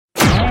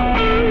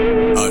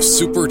A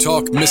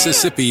SuperTalk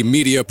Mississippi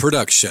media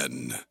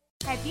production.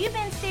 Have you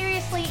been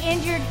seriously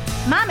injured?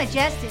 Mama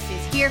Justice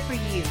is here for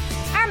you.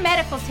 Our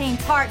medical team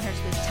partners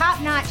with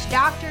top-notch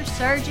doctors,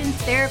 surgeons,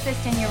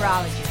 therapists, and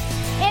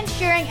urologists,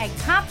 ensuring a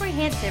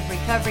comprehensive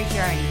recovery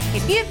journey.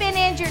 If you've been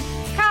injured,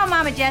 call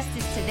Mama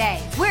Justice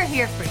today. We're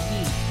here for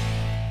you.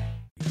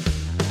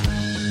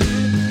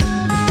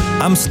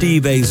 I'm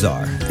Steve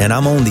Azar, and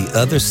I'm on the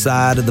other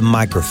side of the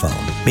microphone,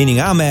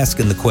 meaning I'm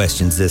asking the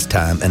questions this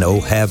time, and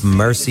oh, have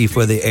mercy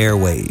for the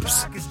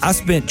airwaves. I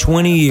spent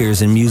 20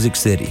 years in Music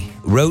City,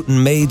 wrote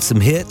and made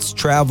some hits,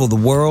 traveled the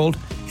world,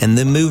 and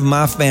then moved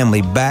my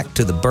family back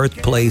to the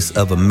birthplace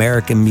of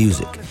American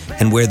music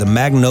and where the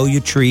magnolia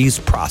trees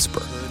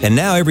prosper. And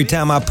now every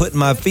time I put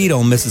my feet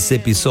on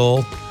Mississippi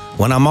soil,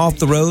 when I'm off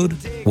the road,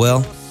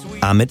 well,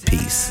 I'm at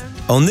peace.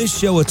 On this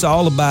show, it's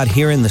all about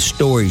hearing the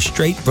stories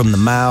straight from the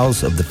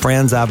mouths of the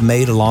friends I've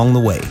made along the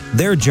way,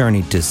 their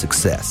journey to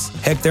success.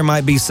 Heck, there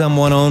might be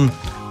someone on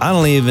I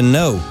don't even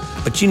know,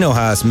 but you know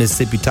how us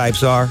Mississippi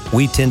types are.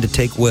 We tend to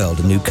take well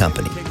to new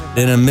company.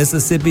 In a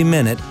Mississippi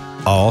Minute,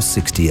 all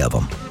 60 of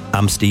them.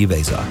 I'm Steve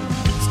Azar.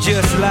 It's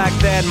just like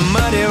that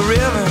muddy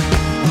river,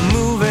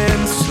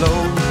 moving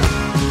slow.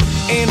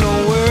 Ain't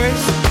no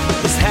worries,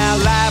 it's how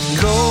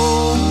life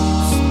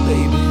goes,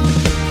 baby.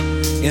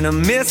 In a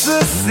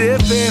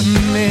Mississippi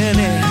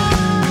Minute.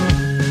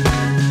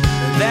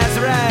 That's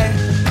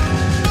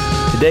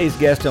right. Today's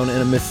guest on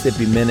In a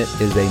Mississippi Minute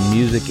is a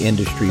music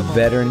industry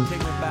veteran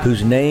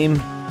whose name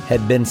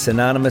had been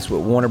synonymous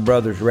with Warner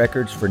Brothers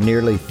Records for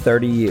nearly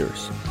 30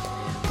 years,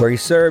 where he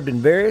served in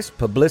various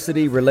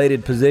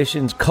publicity-related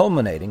positions,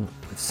 culminating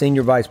with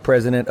Senior Vice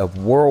President of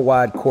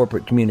Worldwide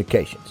Corporate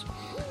Communications.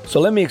 So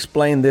let me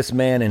explain this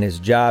man and his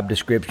job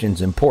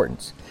description's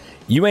importance.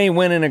 You ain't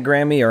winning a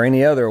Grammy or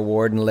any other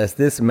award unless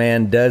this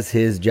man does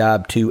his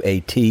job to a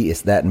T.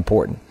 It's that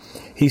important.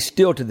 He's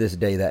still to this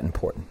day that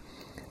important.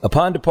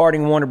 Upon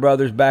departing Warner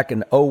Brothers back in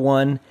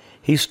 2001,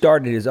 he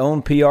started his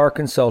own PR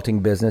consulting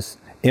business,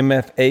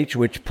 MFH,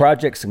 which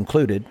projects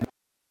included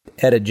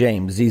Etta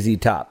James, ZZ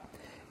Top,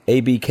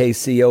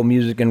 ABKCO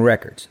Music and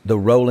Records, The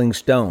Rolling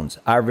Stones,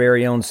 our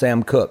very own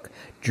Sam Cooke,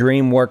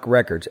 DreamWorks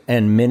Records,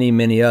 and many,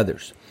 many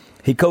others.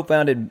 He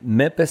co-founded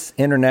Memphis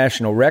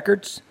International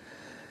Records,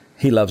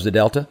 he loves the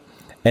Delta,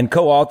 and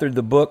co-authored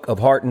the book of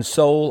Heart and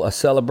Soul, a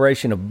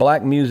celebration of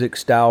black music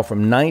style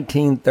from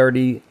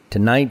 1930 to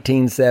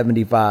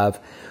 1975,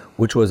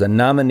 which was a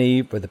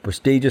nominee for the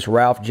prestigious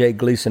Ralph J.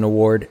 Gleason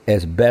Award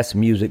as Best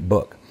Music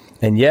Book.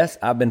 And yes,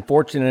 I've been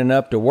fortunate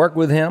enough to work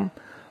with him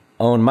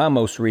on my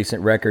most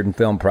recent record and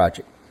film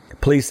project.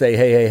 Please say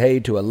hey, hey, hey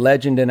to a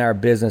legend in our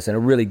business and a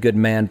really good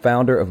man,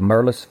 founder of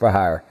Merlis for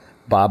Hire,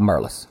 Bob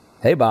Merlis.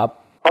 Hey, Bob.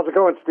 How's it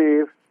going,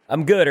 Steve?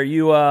 I'm good. Are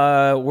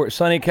you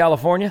sunny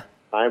California?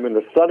 I'm in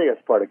the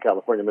sunniest part of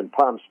California. I'm in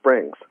Palm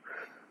Springs.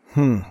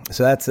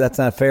 So that's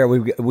not fair.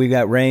 We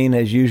got rain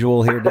as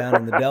usual here down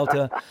in the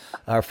Delta.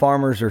 Our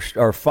farmers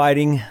are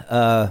fighting,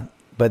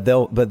 but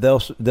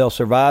they'll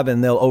survive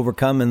and they'll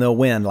overcome and they'll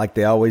win like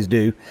they always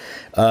do.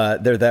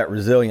 They're that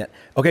resilient.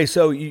 Okay,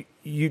 so do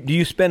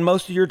you spend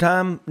most of your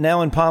time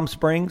now in Palm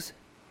Springs?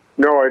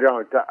 No, I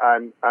don't.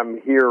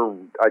 I'm here.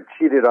 I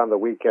cheated on the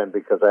weekend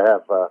because I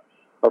have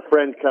a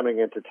friend coming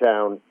into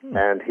town,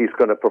 and he's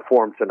going to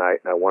perform tonight,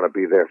 and I want to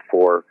be there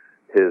for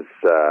his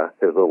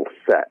little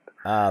set.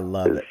 I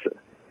love it.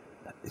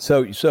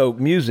 So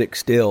music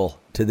still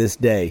to this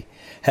day.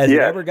 Has it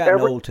ever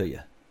gotten old to you?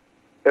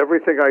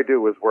 Everything I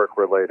do is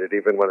work-related,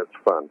 even when it's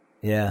fun.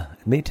 Yeah,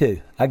 me too.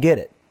 I get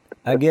it.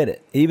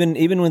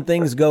 Even when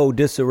things go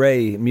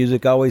disarray,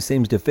 music always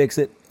seems to fix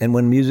it. And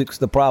when music's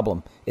the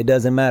problem, it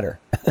doesn't matter.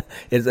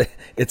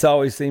 It's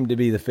always seemed to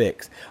be the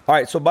fix. All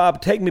right, so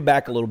Bob, take me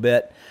back a little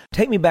bit.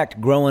 Take me back to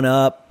growing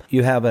up.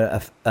 You have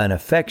an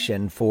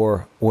affection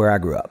for where I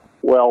grew up.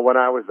 Well, when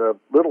I was a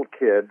little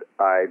kid,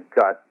 I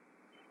got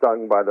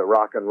stung by the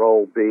rock and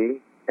roll bee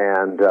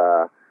and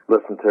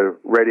listened to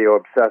radio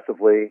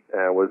obsessively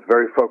and was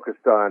very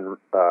focused on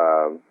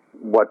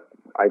what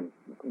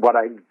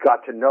I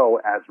got to know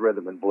as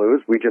rhythm and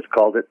blues. We just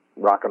called it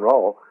rock and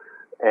roll.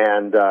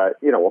 And,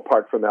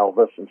 apart from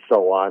Elvis and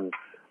so on,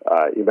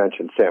 you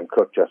mentioned Sam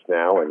Cooke just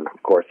now, and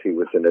of course he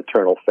was an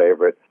eternal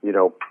favorite.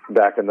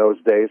 Back in those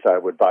days, I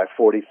would buy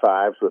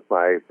 45s with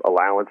my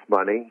allowance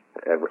money.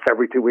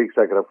 Every 2 weeks,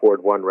 I could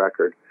afford one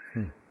record,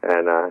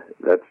 and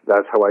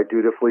that's how I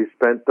dutifully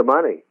spent the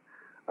money.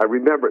 I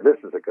remember this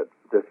is a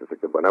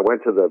good one. I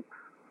went to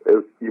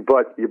you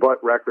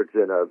bought records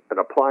in an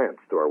appliance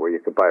store where you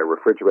could buy a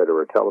refrigerator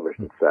or a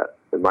television set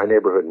in my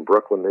neighborhood in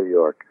Brooklyn, New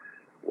York.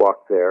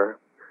 Walked there.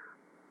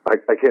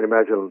 I can't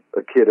imagine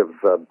a kid of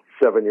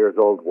 7 years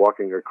old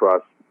walking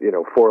across,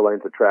 4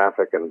 lanes of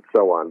traffic and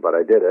so on, but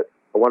I did it.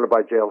 I wanted to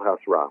buy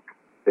Jailhouse Rock.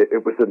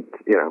 It was,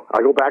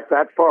 I go back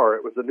that far.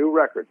 It was a new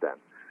record then.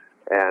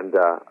 And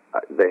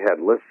they had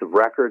lists of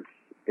records,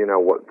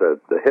 what the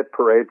hit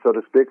parade, so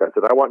to speak. I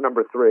said, I want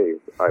number 3.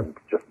 I'm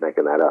just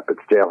making that up. It's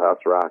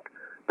Jailhouse Rock.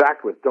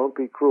 Backed with Don't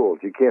Be Cruel.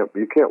 You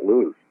can't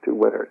lose 2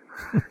 winners.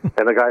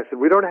 And the guy said,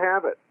 we don't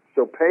have it.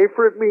 So pay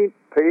for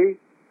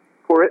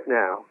it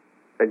now.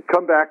 and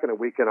come back in a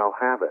week and I'll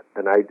have it.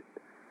 And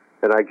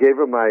I gave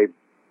him my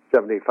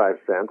 75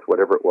 cents,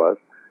 whatever it was,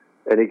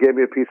 and he gave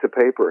me a piece of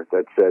paper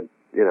that said,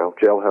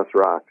 Jailhouse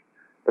Rock.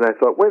 And I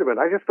thought, wait a minute,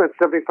 I just spent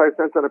 75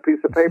 cents on a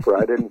piece of paper.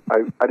 I didn't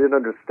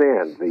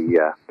understand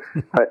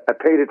I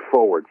paid it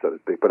forward, so to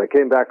speak. But I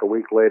came back a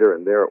week later,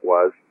 and there it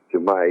was, to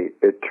my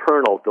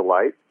eternal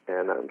delight,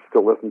 and I'm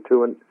still listening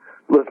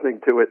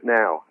to it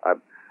now.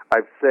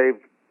 I've saved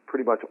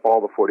pretty much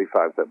all the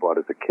 45s I bought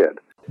as a kid.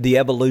 The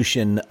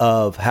evolution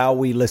of how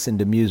we listen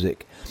to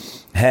music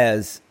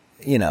has,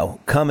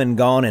 come and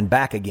gone and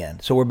back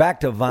again. So we're back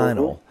to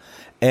vinyl,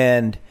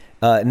 and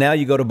now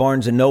you go to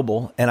Barnes and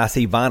Noble, and I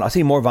see vinyl. I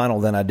see more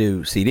vinyl than I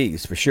do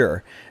CDs, for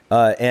sure.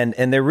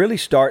 And they're really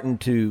starting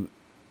to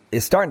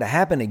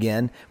happen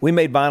again. We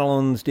made vinyl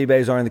on the Steve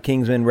Azar and the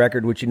Kingsmen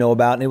record, which you know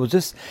about, and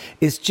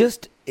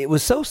it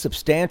was so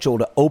substantial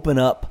to open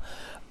up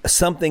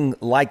something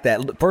like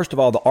that. First of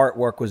all, the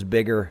artwork was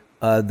bigger.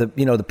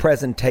 The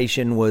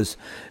presentation was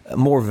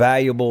more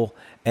valuable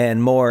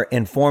and more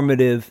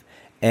informative,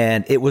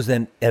 and it was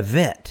an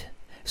event.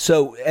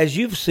 So as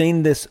you've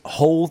seen this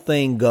whole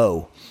thing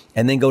go,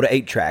 and then go to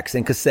 8-tracks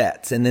and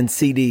cassettes and then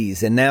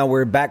CDs, and now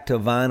we're back to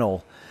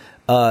vinyl,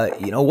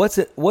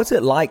 what's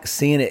it like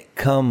seeing it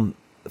come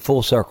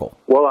full circle?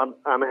 Well,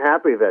 I'm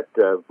happy that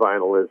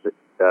vinyl is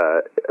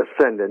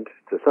ascendant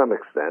to some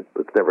extent,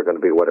 but it's never going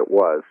to be what it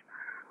was,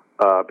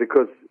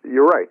 because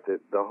you're right,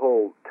 the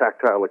whole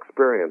tactile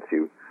experience,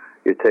 you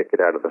take it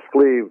out of the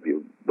sleeve,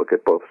 you look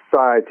at both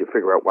sides, you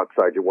figure out what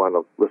side you want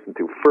to listen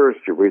to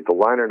first, you read the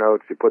liner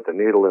notes, you put the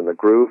needle in the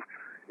groove.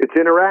 It's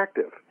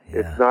interactive. Yeah.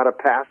 It's not a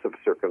passive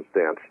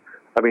circumstance.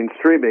 I mean,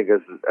 streaming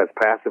is as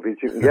passive as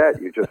you can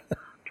get. You just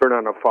turn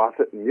on a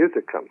faucet and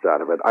music comes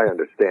out of it. I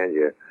understand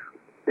you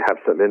have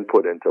some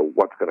input into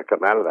what's going to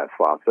come out of that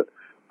faucet,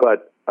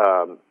 but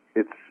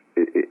it's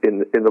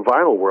in the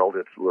vinyl world.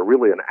 It's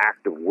really an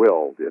act of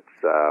will. It's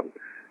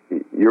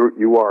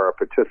you are a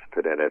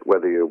participant in it,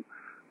 whether you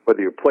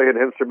play an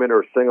instrument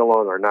or sing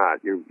along or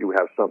not. You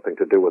have something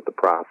to do with the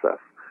process.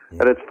 Yeah.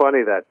 And it's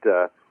funny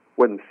that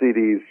when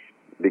CDs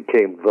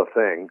became the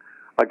thing,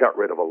 I got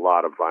rid of a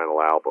lot of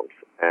vinyl albums,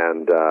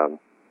 and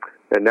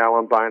now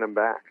I'm buying them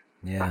back.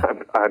 Yeah,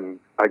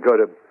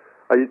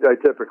 I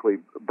typically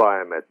buy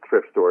them at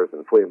thrift stores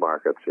and flea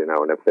markets, and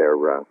if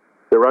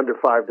they're under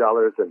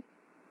 $5, and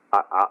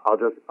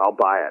I'll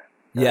buy it.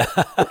 Yeah.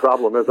 The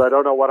problem is I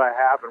don't know what I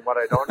have and what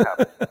I don't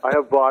have.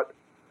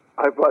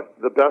 I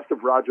bought the best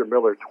of Roger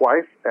Miller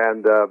twice,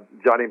 and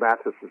Johnny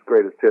Mathis's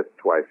greatest hits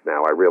twice.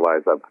 Now I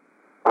realize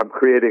I'm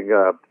creating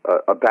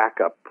a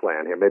backup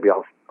plan here. Maybe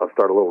I'll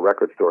start a little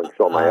record store and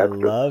sell my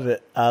extras.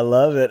 I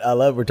love it.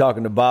 We're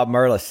talking to Bob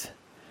Merlis.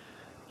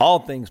 All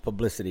things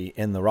publicity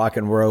in the rock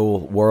and roll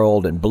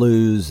world, and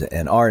blues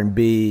and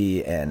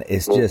R&B, and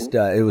it's just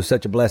it was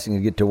such a blessing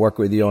to get to work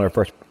with you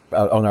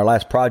on our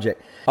last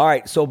project. All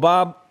right, so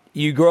Bob,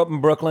 you grew up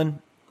in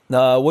Brooklyn.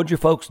 What'd your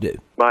folks do?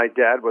 My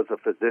dad was a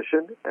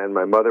physician, and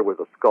my mother was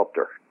a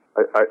sculptor.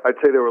 I'd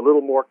say they were a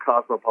little more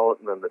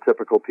cosmopolitan than the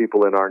typical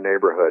people in our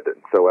neighborhood,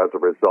 and so as a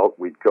result,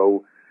 we'd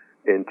go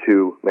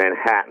into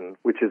Manhattan,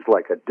 which is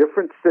like a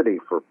different city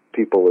for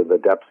people in the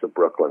depths of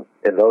Brooklyn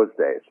in those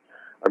days.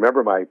 I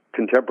remember my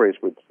contemporaries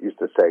used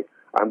to say,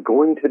 "I'm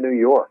going to New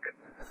York,"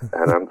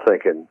 and I'm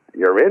thinking,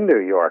 "You're in New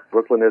York.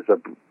 Brooklyn is a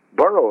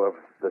borough of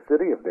the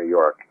city of New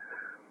York."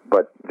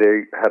 But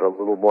they had a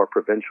little more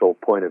provincial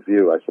point of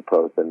view, I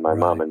suppose, than my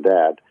mom and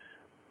dad,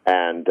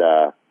 and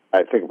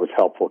I think it was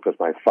helpful because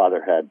my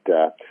father had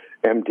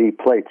MD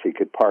plates. He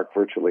could park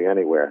virtually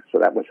anywhere, so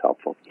that was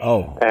helpful.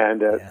 Oh,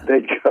 and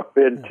they'd go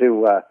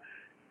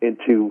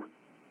into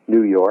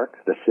New York,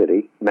 the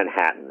city,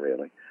 Manhattan,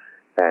 really,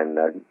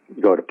 and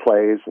go to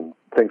plays and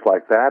things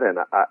like that. And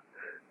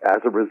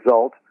as a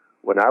result,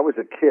 when I was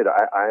a kid,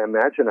 I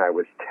imagine I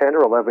was 10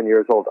 or 11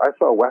 years old, I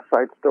saw West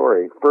Side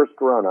Story first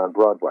run on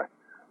Broadway,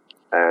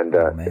 and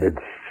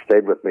it's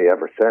stayed with me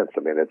ever since.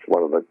 I mean, it's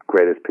one of the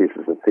greatest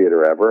pieces of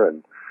theater ever,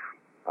 and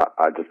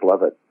I just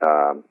love it.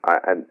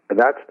 And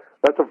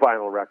that's a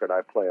vinyl record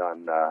I play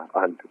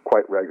on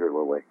quite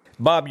regularly.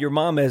 Bob, your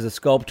mom is a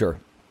sculptor.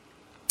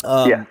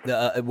 Yes.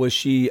 Was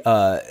she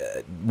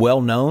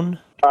well known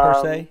per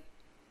se?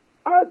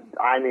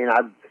 I mean,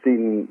 I've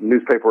seen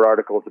newspaper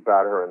articles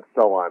about her and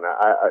so on.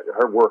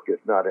 Her work is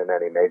not in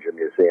any major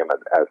museum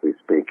as we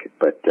speak.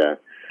 But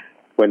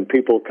when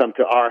people come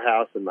to our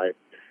house and my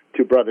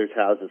two brothers'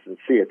 houses and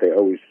see it, they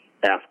always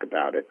ask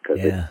about it because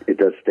it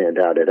does stand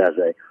out. It has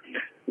a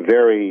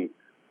very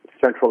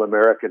Central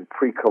American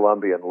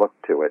pre-Columbian look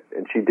to it,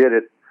 and she did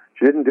it.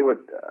 She didn't do it.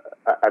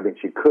 I mean,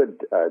 she could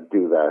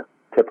do the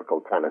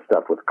typical kind of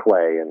stuff with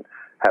clay and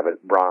have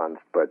it bronzed,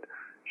 but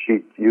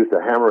she used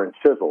a hammer and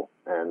chisel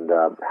and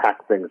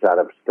hacked things out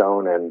of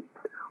stone and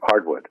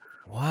hardwood.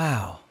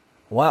 Wow.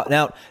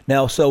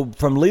 Now, so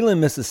from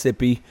Leland,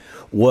 Mississippi,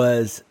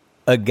 was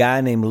a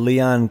guy named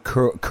Leon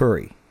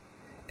Curry.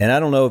 And I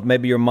don't know if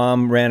maybe your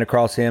mom ran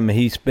across him.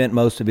 He spent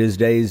most of his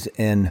days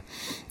in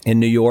in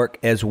New York,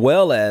 as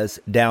well as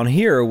down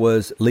here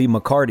was Lee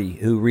McCarty,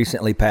 who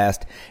recently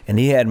passed, and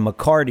he had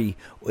McCarty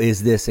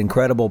is this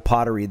incredible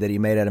pottery that he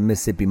made out of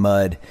Mississippi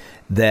mud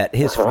that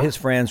his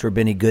friends were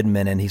Benny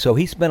Goodman, and he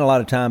spent a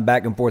lot of time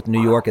back and forth in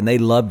New York, and they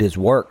loved his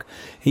work.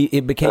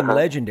 It became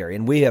legendary,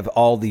 and we have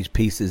all these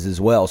pieces as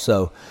well.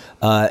 So,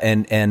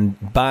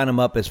 and buying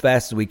them up as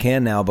fast as we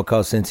can now,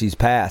 because since he's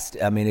passed,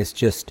 I mean, it's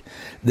just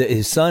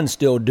his son's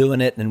still doing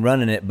it and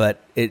running it,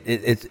 but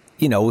it's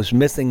was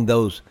missing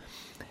those.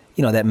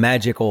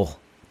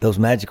 Those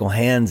magical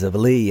hands of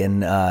Lee,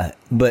 and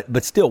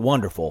but still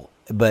wonderful.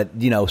 But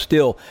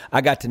still, I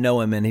got to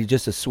know him, and he's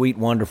just a sweet,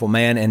 wonderful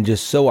man, and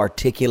just so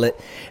articulate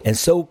and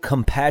so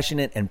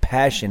compassionate and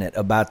passionate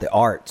about the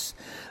arts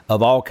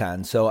of all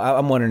kinds. So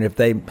I'm wondering if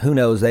who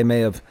knows, they may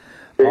have.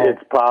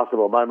 It's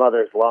possible. My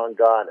mother's long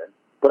gone,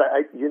 but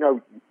I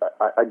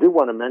do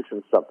want to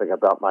mention something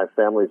about my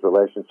family's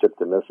relationship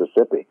to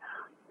Mississippi,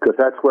 because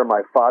that's where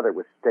my father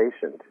was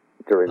stationed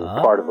during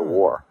part of the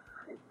war.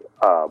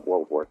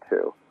 World War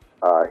II.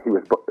 He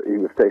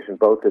was stationed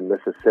both in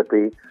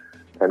Mississippi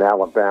and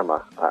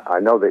Alabama. I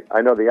know the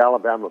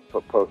Alabama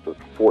post was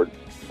Fort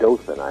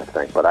Dothan, I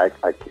think, but I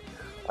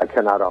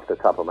cannot off the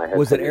top of my head.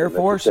 Was it Air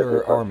Force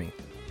or Army?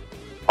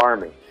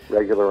 Army,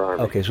 regular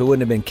Army. Okay, so it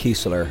wouldn't have been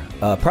Keesler.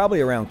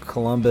 Probably around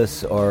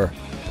Columbus or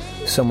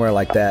somewhere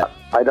like that.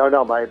 I don't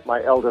know.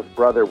 My eldest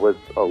brother was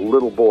a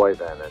little boy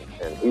then,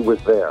 and he was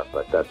there,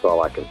 but that's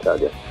all I can tell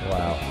you.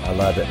 Wow, I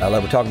love it.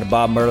 We're talking to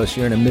Bob Merlis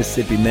here in a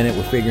Mississippi Minute.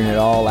 We're figuring it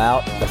all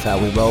out. That's how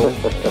we roll.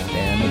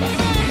 And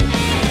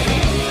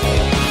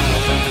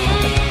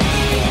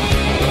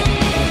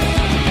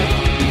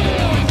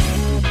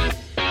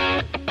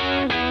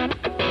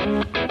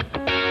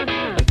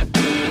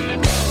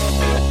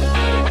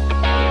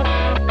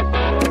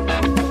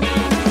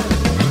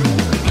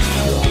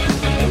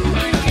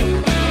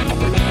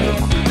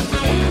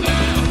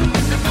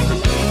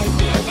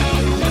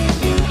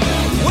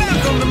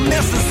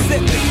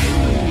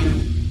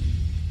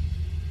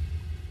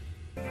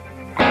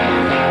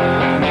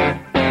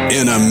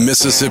In a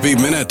Mississippi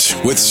Minute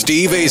with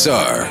Steve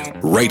Azar,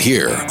 right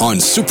here on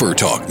Super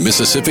Talk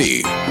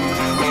Mississippi.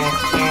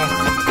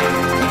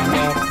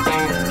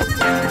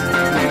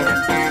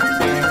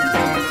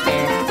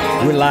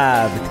 We're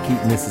live at the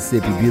Keep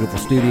Mississippi Beautiful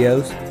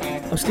Studios.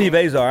 I'm Steve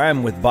Azar.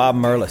 I'm with Bob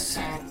Merlis.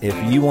 If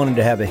you wanted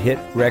to have a hit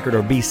record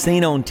or be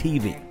seen on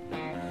TV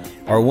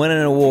or win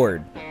an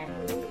award,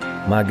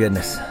 my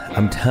goodness,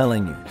 I'm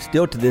telling you,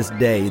 still to this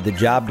day, the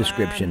job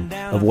description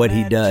of what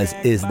he does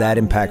is that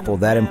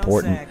impactful, that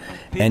important,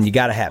 and you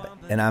got to have it.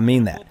 And I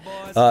mean that.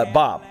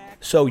 Bob,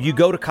 so you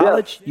go to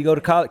college? Yeah. You go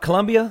to college?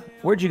 Columbia?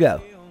 Where'd you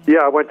go? Yeah,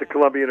 I went to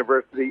Columbia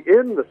University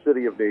in the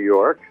city of New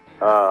York,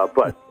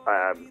 but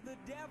I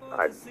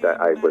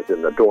was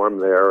in the dorm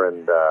there,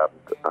 and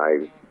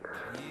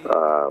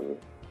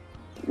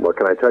what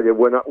can I tell you?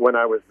 When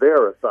I was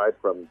there, aside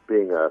from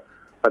being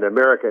an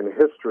American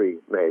history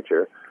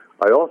major,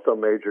 I also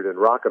majored in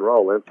rock and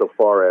roll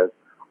insofar as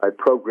I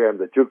programmed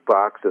the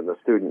jukebox in the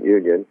student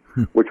union,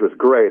 which was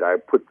great.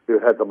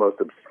 It had the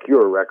most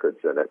obscure records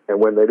in it. And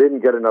when they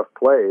didn't get enough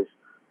plays,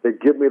 they'd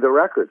give me the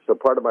records. So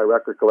part of my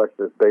record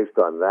collection is based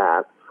on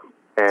that.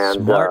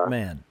 And Smart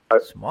man.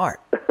 Smart.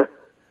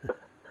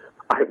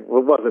 It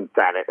wasn't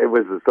that. It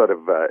was a sort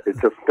of, it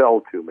just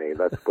fell to me,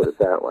 let's put it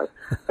that way.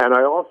 And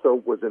I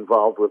also was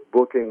involved with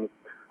booking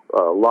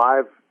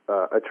live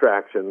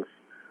attractions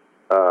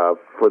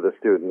for the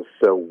students.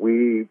 So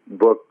we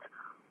booked,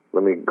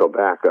 let me go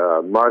back,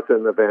 Martha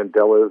and the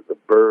Vandellas, the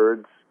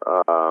Byrds,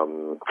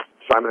 Simon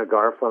and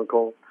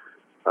Garfunkel.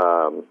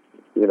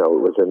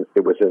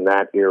 It was in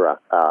that era.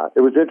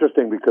 It was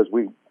interesting because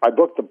I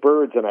booked the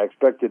Byrds and I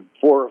expected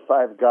 4 or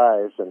 5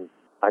 guys, and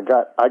I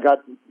got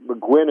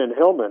McGuinn and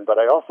Hillman, but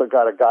I also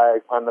got a guy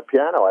on the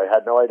piano. I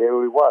had no idea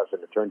who he was,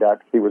 and it turned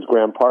out he was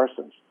Graham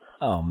Parsons.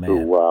 Oh man!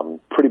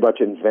 Who pretty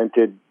much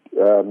invented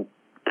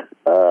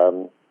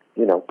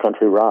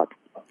country rock.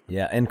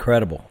 Yeah,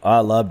 incredible. I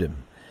loved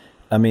him.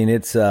 I mean,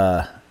 it's,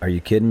 are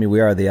you kidding me? We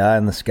are the eye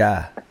in the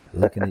sky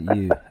looking at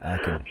you.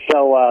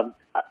 So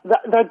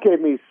that gave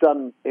me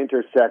some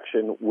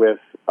intersection with,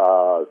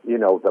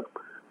 the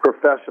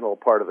professional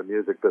part of the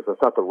music business,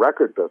 not the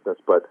record business,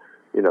 but,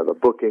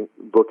 the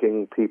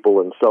booking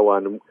people and so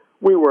on.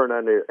 We weren't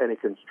under any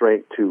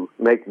constraint to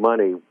make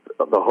money.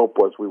 The hope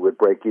was we would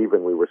break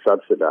even. We were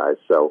subsidized.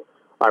 So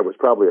I was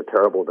probably a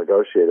terrible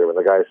negotiator when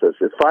the guy says,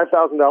 it's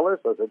 $5,000.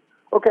 I said,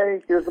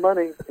 okay, here's the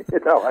money.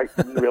 I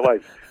didn't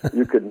realize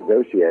you could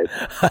negotiate.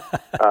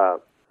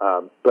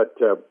 But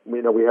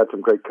we had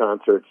some great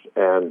concerts,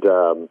 and,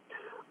 as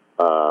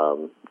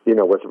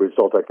a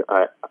result,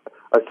 I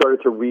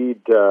started to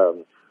read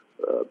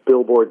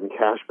Billboard and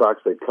Cashbox.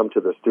 They'd come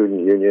to the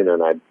student union,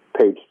 and I'd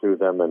page through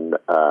them, and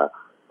I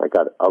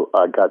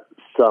got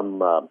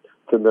some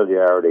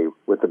familiarity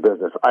with the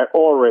business. I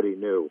already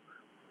knew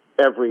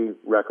every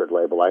record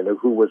label. I knew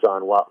who was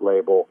on what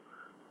label,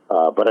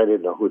 but I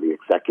didn't know who the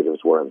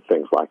executives were and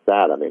things like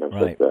that. I mean, I'm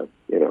just a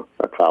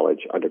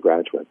college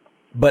undergraduate.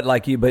 But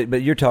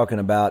but you're talking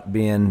about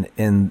being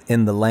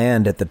in the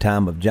land at the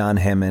time of John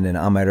Hammond and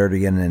Ahmet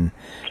Ertegun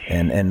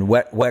and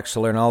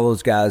Wexler and all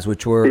those guys,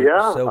 which were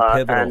so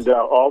pivotal. And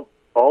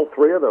all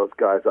three of those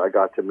guys I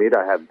got to meet.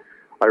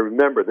 I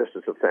remember, this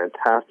is a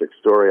fantastic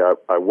story.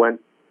 I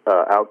went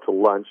out to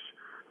lunch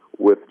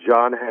with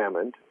John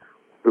Hammond,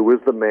 who was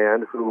the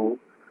man who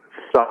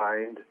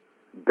signed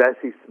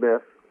Bessie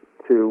Smith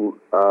to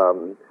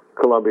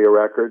Columbia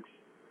Records.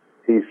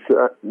 He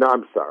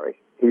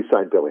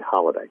signed Billie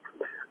Holiday.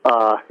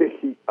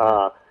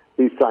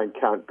 He signed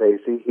Count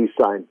Basie. He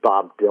signed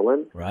Bob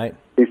Dylan. Right.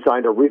 He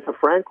signed Aretha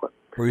Franklin.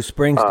 Bruce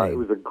Springsteen. He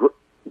was a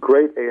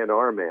great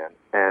A&R man.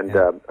 And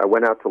I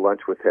went out to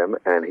lunch with him,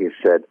 and he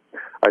said,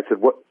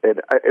 what?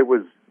 And it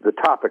was, the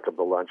topic of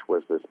the lunch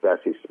was this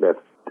Bessie Smith,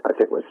 I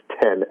think it was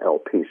 10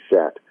 LP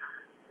set.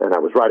 And I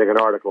was writing an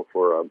article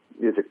for a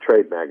music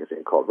trade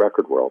magazine called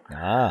Record World.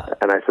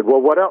 And I said,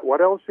 well,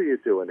 what else are you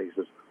doing? He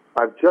says,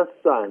 I've just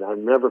signed, I'll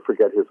never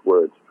forget his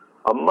words,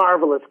 a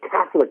marvelous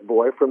Catholic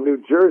boy from New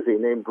Jersey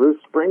named Bruce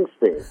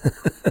Springsteen.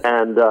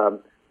 and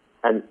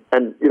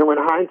you know, in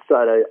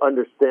hindsight, I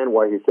understand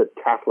why he said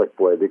Catholic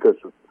boy, because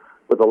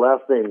with the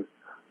last name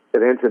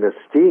it ends in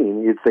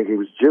Steen, you'd think he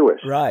was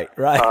Jewish. Right.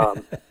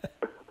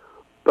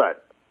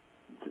 But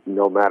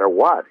no matter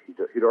what,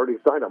 he'd already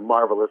signed a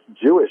marvelous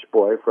Jewish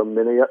boy from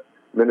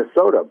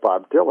Minnesota,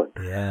 Bob Dylan.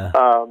 Yeah.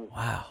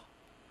 Wow.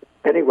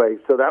 Anyway,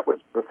 so that was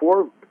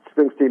before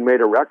Springsteen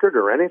made a record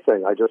or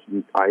anything.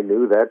 I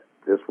knew that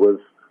this was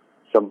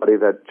somebody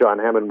that John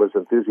Hammond was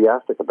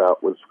enthusiastic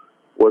about, was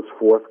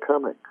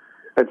forthcoming.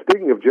 And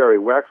speaking of Jerry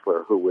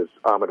Wexler, who was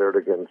Ahmet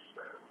Ertegun's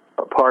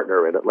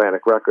partner at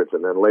Atlantic Records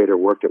and then later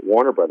worked at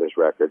Warner Brothers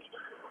Records,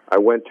 I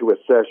went to a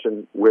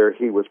session where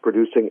he was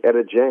producing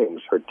Etta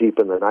James, her Deep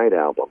in the Night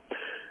album,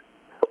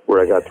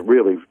 where I got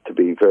to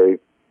be very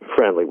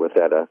friendly with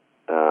Etta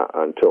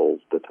until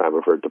the time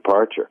of her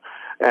departure.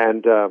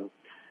 And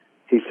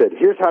he said,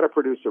 here's how to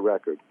produce a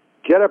record.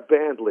 Get a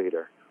band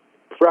leader,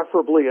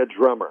 preferably a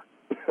drummer.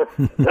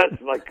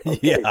 That's like,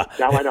 okay,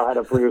 now I know how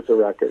to produce a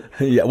record.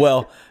 Yeah,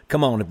 well,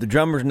 come on. If the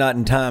drummer's not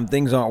in time,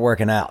 things aren't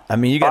working out. I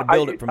mean, you got to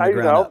build it from the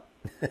ground up.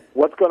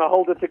 What's going to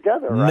hold it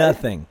together, right?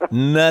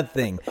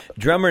 Nothing.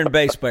 Drummer and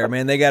bass player,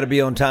 man, they got to be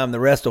on time. The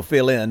rest will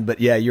fill in. But,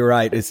 yeah, you're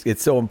right.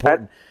 It's so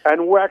important. And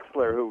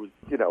Wexler, who was,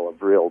 a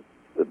real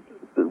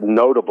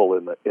notable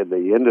in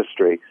the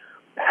industry,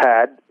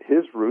 had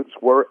his roots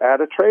were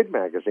at a trade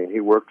magazine. He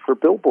worked for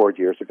Billboard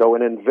years ago,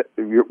 and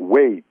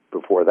way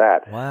before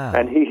that. Wow.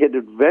 And he had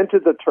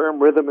invented the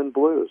term rhythm and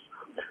blues.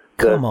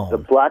 Come on. The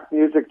black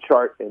music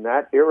chart in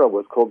that era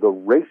was called the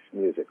race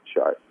music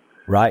chart.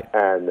 Right.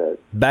 And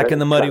back in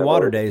the Muddy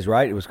Water days,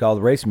 right? It was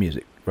called race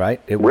music,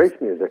 right? It was,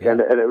 race music, and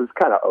it was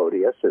kind of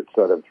odious. It's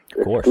sort of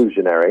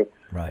exclusionary.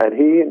 Right.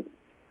 And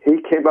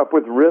he came up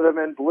with rhythm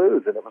and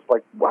blues, and it was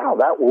like, wow,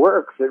 that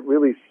works. It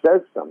really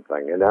says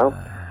something,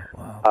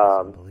 Wow,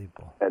 that's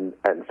unbelievable. And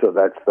so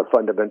that's the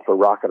fundament for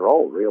rock and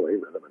roll, really,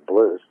 rhythm and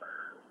blues.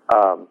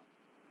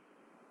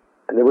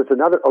 And there was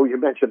another. Oh, you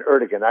mentioned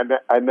Ertegun.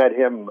 I met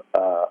him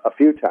a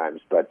few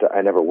times, but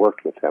I never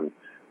worked with him.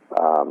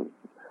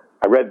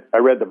 I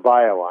read the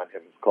bio on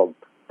him. It's called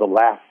The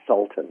Last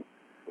Sultan,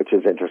 which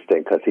is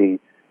interesting because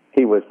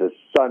he was the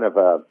son of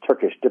a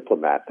Turkish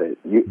diplomat,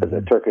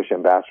 the Turkish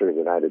ambassador to the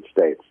United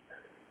States,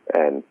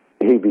 and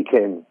he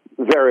became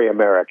very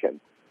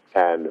American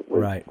and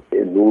was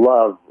in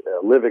love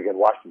living in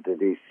Washington,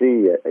 D.C.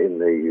 in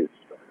the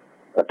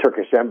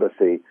Turkish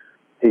embassy.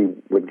 He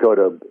would go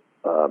to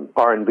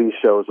R&B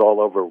shows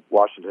all over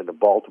Washington and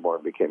Baltimore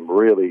and became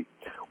really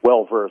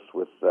well-versed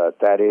with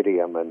that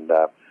idiom, and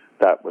that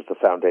was the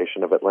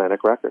foundation of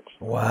Atlantic Records.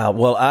 Wow.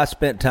 Well, I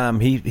spent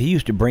time, he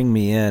used to bring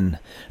me in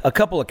a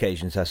couple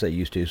occasions, I say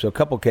used to. So a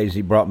couple occasions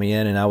he brought me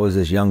in, and I was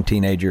this young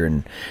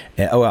teenager,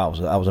 I was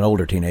an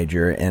older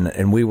teenager,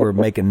 and we were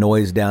making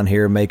noise down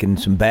here, making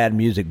some bad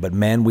music, but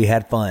man, we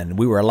had fun.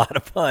 We were a lot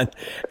of fun.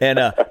 And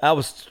I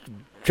was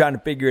trying to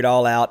figure it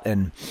all out,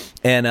 and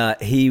I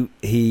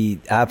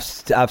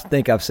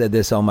think I've said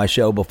this on my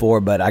show before,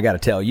 but I got to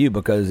tell you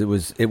because it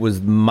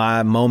was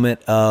my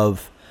moment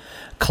of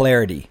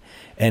clarity.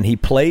 And he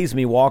plays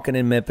me Walking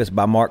in Memphis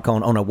by Mark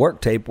Cohn on a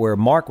work tape where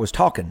Mark was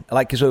talking.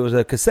 So it was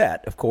a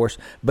cassette, of course,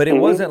 but it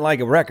wasn't like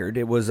a record.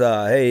 It was,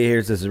 hey,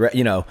 here's this,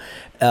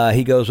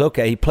 he goes,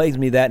 okay, he plays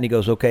me that, and he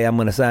goes, okay, I'm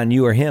going to sign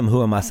you or him.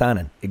 Who am I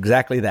signing?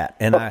 Exactly that.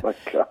 And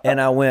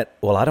I went,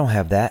 well, I don't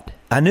have that.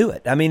 I knew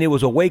it. I mean, it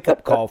was a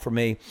wake-up call for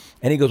me.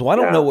 And he goes, well, I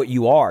don't know what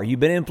you are. You've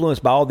been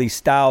influenced by all these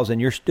styles,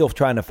 and you're still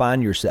trying to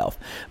find yourself.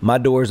 My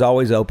door is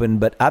always open,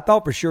 but I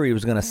thought for sure he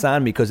was going to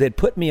sign me because it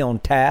put me on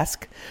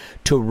task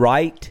to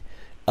write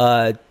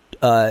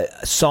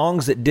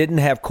songs that didn't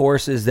have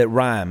choruses that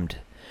rhymed.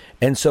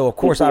 And so, of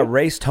course, I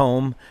raced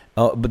home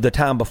the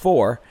time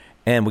before,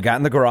 and we got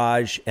in the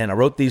garage, and I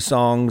wrote these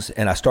songs,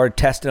 and I started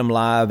testing them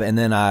live, and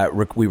then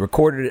we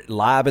recorded it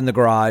live in the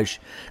garage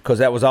because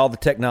that was all the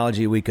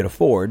technology we could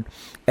afford.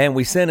 And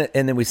we sent it,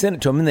 and then we sent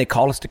it to them, and they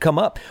called us to come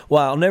up.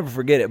 Well, I'll never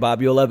forget it,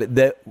 Bob. You'll love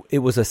it. It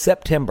was a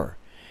September,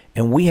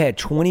 and we had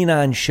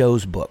 29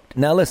 shows booked.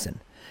 Now, listen.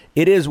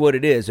 it is what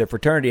it is. They're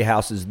fraternity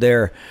houses.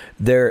 They're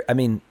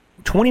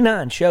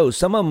 29 shows.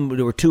 Some of them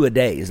were 2 a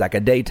day. It's like a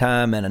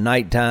daytime and a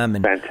nighttime.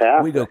 And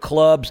fantastic. We go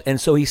clubs.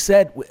 And so he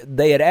said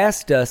they had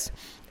asked us,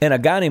 and a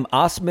guy named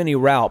Osmani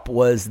Raup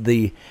was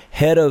the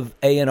head of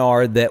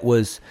A&R that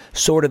was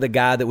sort of the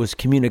guy that was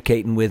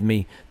communicating with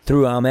me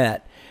through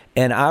Ahmet.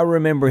 And I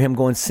remember him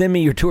going, send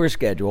me your tour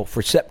schedule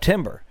for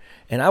September.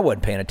 And I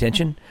wasn't paying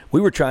attention.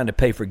 We were trying to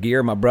pay for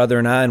gear, my brother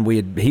and I,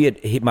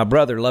 and my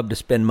brother loved to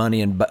spend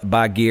money and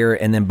buy gear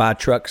and then buy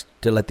trucks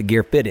to let the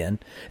gear fit in.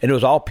 And it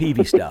was all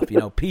Peavey stuff,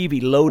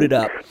 Peavey loaded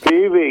up.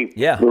 Peavey.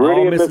 Yeah,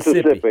 Meridian, all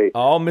Mississippi.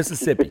 All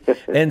Mississippi.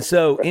 And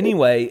so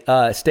anyway,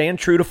 staying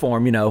true to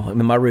form,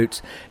 in my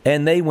roots.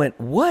 And they went,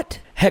 what?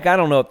 Heck, I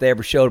don't know if they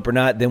ever showed up or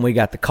not. Then we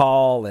got the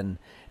call, and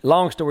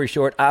long story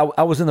short,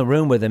 I was in the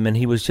room with him, and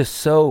he was just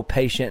so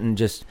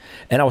patient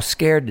and I was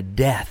scared to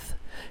death.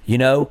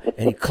 And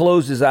he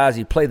closed his eyes,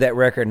 he played that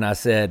record, and I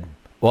said,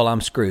 well,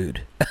 I'm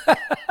screwed.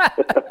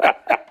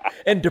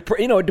 And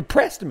it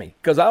depressed me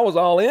because I was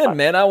all in,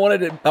 man. I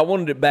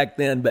wanted it back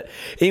then. But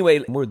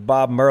anyway, we're with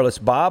Bob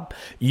Merlis. Bob,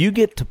 you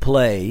get to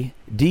play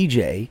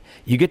DJ.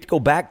 You get to go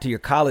back to your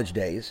college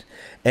days,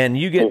 and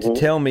you get to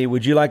tell me,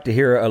 would you like to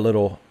hear a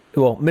little?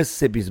 Well,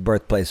 Mississippi's the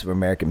birthplace of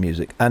American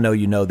music. I know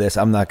you know this.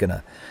 I'm not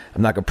gonna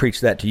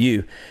preach that to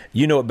you.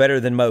 You know it better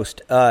than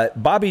most.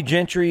 Bobby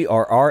Gentry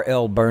or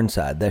R.L.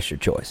 Burnside? That's your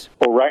choice.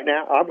 Well, right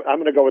now I'm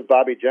going to go with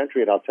Bobby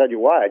Gentry, and I'll tell you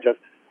why.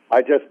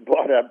 I just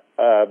bought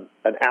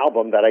an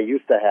album that I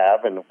used to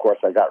have, and of course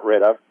I got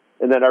rid of,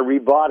 and then I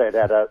rebought it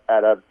at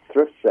a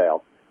thrift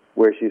sale,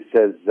 where she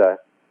says,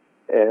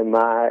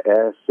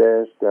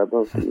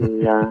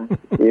 M-I-S-S-double-C-I.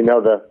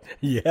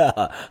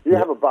 Yeah. You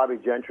have a Bobby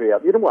Gentry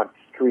up. You don't want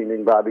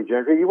streaming Bobby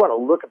Gentry. You want to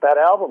look at that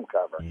album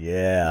cover.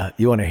 Yeah.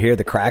 You want to hear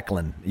the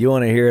crackling. You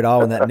want to hear it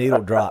all when that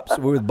needle drops.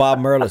 We're with Bob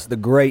Merlis, the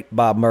great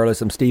Bob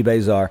Merlis. I'm Steve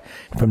Azar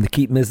from the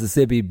Keep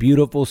Mississippi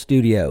beautiful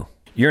studio.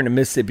 You're in the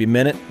Mississippi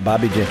Minute,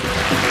 Bobby Gentry.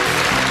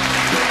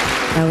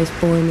 I was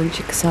born in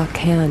Chickasaw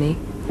County.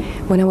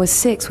 When I was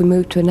 6, we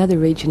moved to another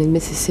region in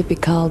Mississippi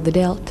called the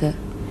Delta.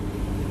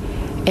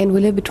 And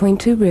we lived between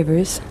 2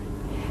 rivers.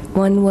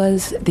 One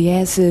was the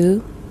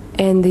Yazoo,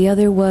 and the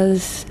other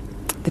was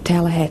the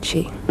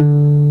Tallahatchie.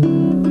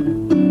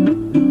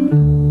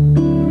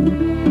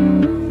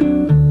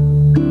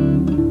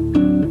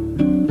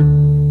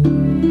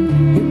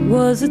 It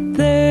was the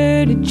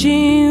 3rd of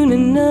June,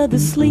 another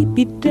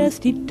sleepy,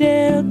 dusty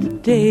Delta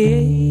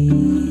day.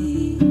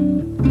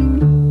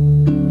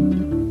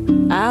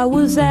 I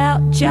was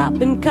out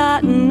chopping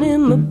cotton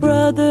and my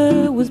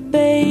brother was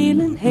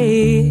baling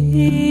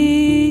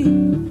hay.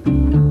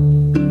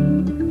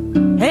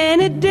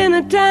 And at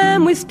dinner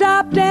time we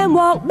stopped and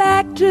walked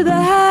back to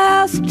the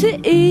house to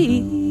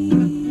eat.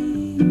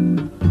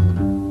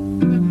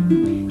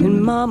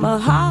 And Mama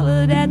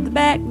hollered at the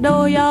back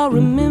door, y'all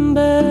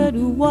remember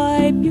to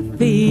wipe your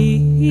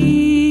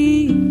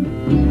feet.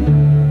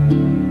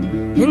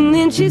 And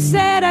then she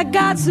said, I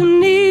got some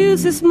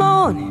news this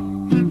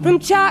morning from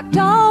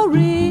Choctaw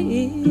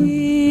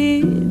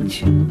Ridge.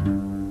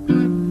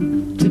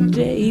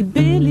 Today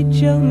Billy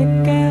Joe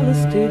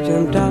McAllister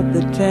jumped off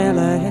the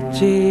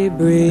Tallahatchie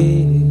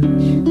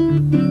Bridge.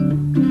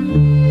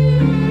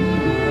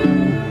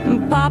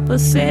 And Papa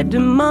said to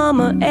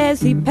Mama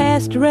as he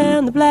passed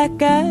around the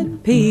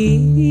black-eyed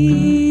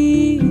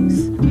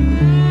peas,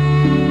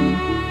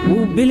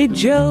 oh, Billy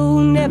Joe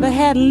never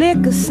had a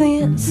lick of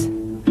sense.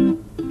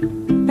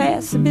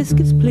 Pass the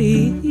biscuits,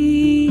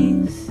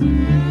 please.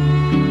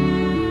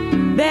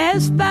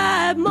 There's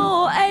 5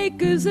 more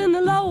acres in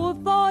the lower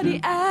 40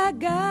 I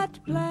got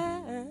to plant.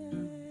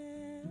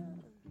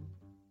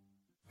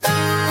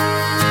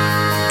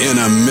 In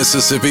a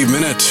Mississippi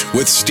Minute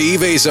with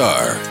Steve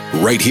Azar,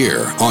 right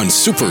here on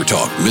Super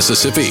Talk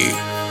Mississippi.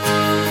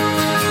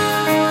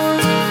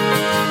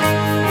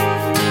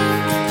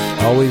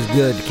 Always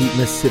good to keep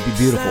Mississippi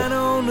beautiful.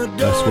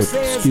 That's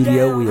what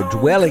studio we are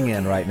dwelling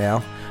in right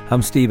now.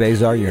 I'm Steve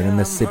Azar. You're in a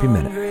Mississippi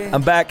Minute.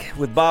 I'm back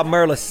with Bob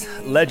Merlis,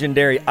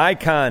 legendary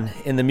icon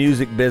in the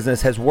music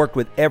business, has worked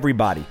with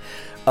everybody.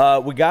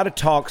 We got to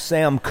talk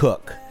Sam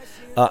Cooke.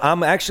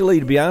 I'm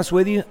actually, to be honest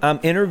with you, I'm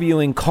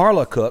interviewing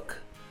Carla Cook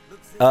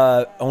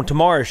on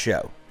tomorrow's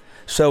show.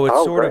 So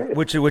it's of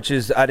which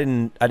is I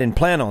didn't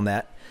plan on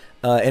that,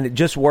 and it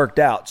just worked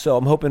out. So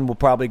I'm hoping we'll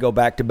probably go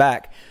back to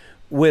back.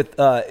 With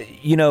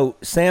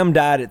Sam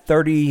died at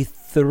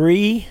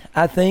 33,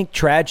 I think,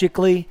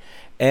 tragically.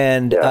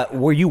 And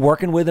were you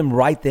working with him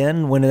right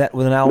then when an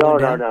album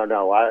went down?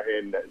 No.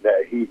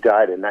 He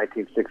died in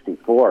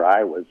 1964.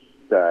 I was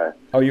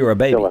you were a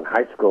baby. Still in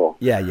high school.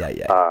 Yeah.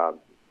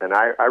 And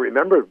I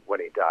remember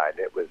when he died.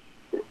 It was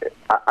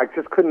I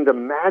just couldn't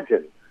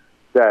imagine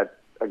that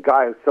a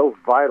guy who's so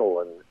vital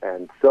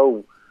and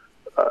so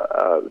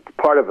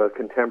part of a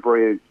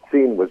contemporary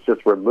scene was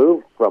just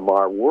removed from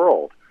our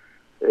world.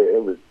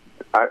 It was.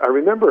 I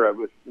remember it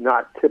was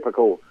not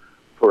typical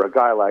for a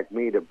guy like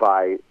me to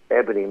buy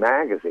Ebony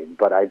magazine,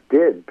 but I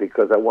did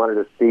because I wanted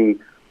to see.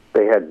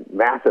 They had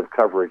massive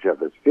coverage of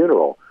his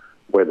funeral,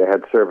 where they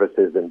had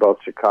services in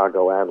both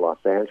Chicago and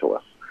Los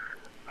Angeles.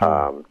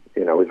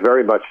 Was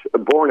very much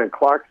born in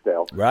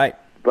Clarksdale, right?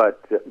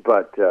 But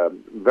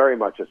very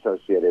much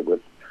associated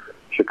with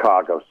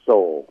Chicago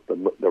soul,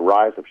 the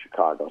rise of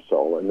Chicago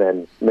soul, and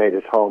then made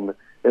his home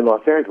in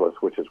Los Angeles,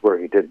 which is where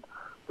he did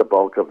the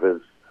bulk of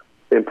his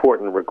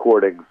important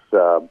recordings,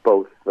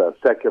 both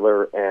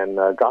secular and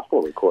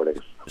gospel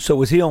recordings. So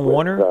was he on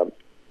Warner?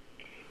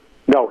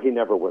 No, he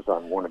never was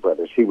on Warner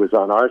Brothers. He was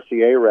on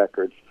RCA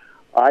Records.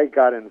 I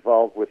got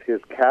involved with his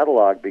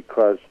catalog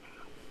because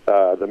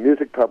the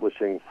music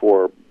publishing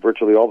for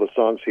virtually all the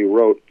songs he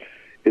wrote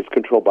is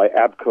controlled by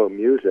ABCO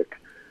Music.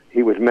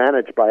 He was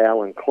managed by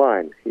Alan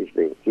Klein. He's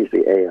the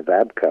A of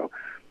ABCO,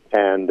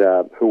 and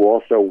who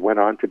also went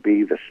on to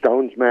be the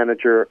Stones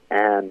manager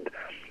and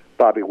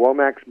Bobby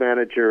Womack's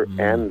manager,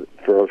 and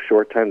for a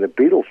short time the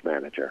Beatles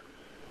manager.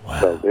 Wow.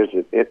 So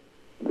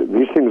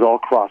these things all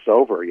cross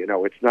over.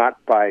 It's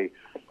not by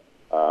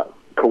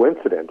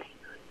coincidence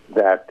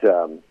that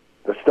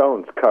the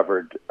Stones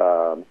covered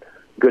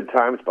 "Good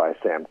Times" by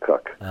Sam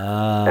Cooke,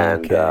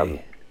 and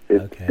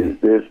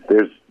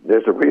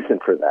there's a reason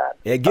for that.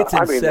 It gets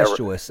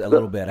incestuous a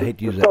little bit. I hate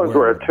to use that word. The Stones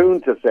were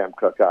attuned to Sam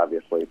Cooke,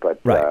 obviously, but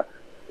right.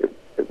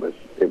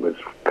 It was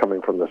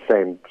coming from the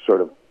same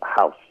sort of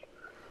house.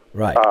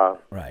 Right.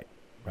 Right.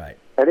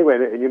 Anyway,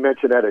 and you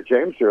mentioned Etta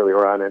James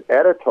earlier on, and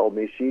Etta told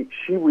me she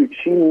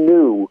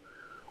knew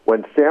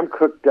when Sam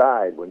Cooke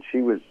died, when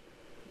she was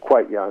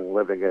quite young,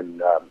 living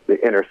in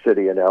the inner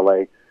city in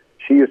L.A.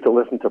 She used to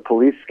listen to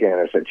police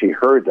scanners, and she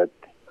heard that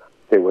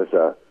there was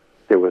a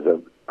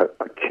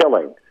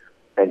killing,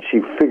 and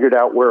she figured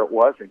out where it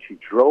was, and she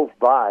drove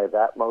by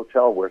that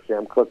motel where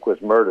Sam Cooke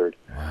was murdered.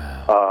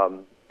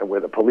 Wow. And where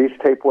the police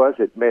tape was.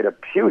 It made a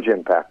huge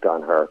impact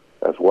on her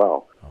as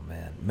well. Oh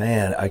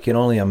man, I can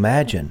only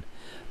imagine.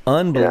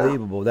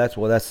 Unbelievable. Yeah.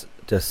 That's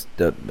just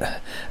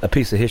a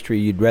piece of history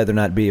you'd rather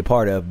not be a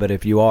part of. But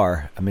if you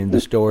are, I mean,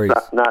 the stories.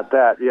 Not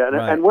that. Yeah. And,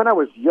 right. and when I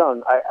was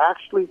young, I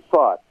actually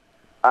thought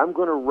I'm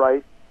going to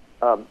write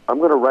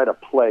a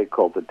play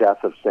called The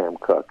Death of Sam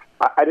Cooke.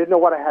 I didn't know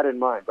what I had in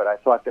mind, but I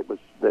thought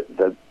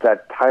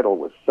that title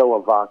was so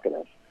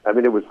evocative. I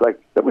mean, it was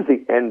like that was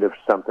the end of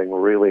something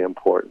really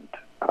important.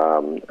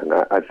 And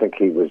I think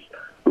he was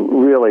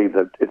really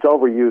it's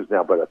overused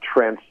now, but a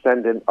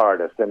transcendent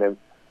artist, and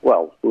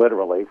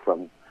literally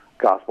from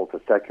gospel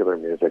to secular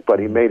music. But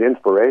he made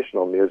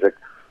inspirational music,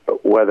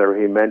 whether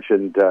he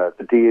mentioned the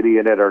deity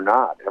in it or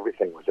not.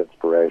 Everything was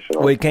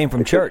inspirational. Well, he came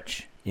from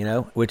church,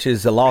 which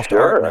is a lost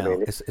art now. I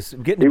mean, it's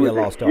getting to be a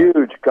lost art. He was a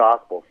huge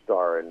gospel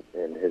star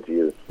in his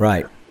youth.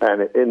 Right.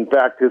 And in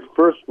fact, his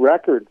first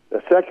record,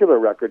 a secular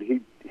record,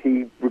 he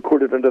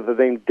recorded under the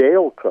name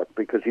Dale Cook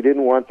because he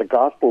didn't want the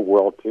gospel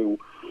world to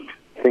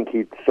think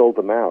he'd sold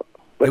them out.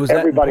 But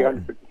everybody,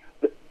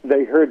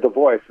 they heard the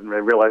voice and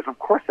they realized, of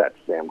course, that's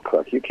Sam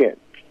Cooke. You can't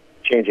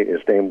changing his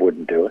name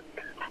wouldn't do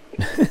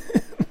it.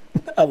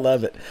 I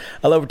love it.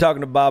 I love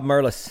talking to Bob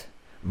Merlis.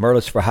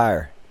 Merlis for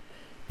Hire.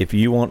 If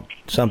you want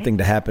something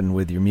to happen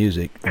with your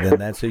music, then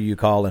that's who you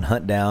call and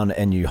hunt down,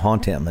 and you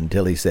haunt him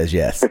until he says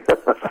yes.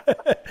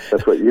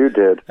 That's what you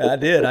did. I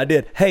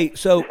did. Hey,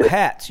 so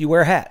hats. You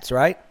wear hats,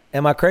 right?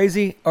 Am I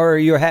crazy, or are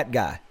you a hat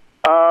guy?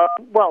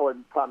 Well,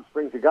 in Palm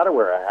Springs, you got to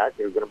wear a hat.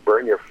 You're going to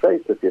burn your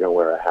face if you don't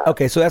wear a hat.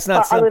 Okay, so that's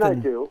not something. I mean,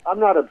 I do. I'm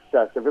not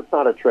obsessive. It's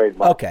not a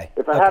trademark. Okay.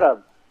 If I had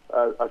a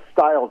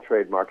style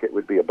trademark, it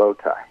would be a bow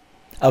tie.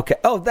 Okay.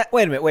 Oh,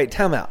 wait a minute. Wait,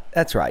 time out.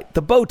 That's right.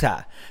 The bow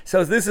tie.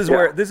 So this is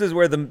where this is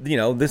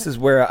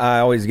where I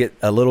always get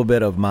a little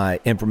bit of my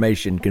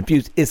information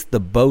confused. It's the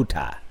bow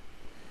tie.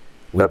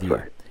 That's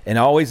right. And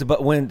always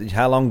about when did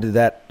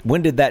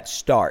that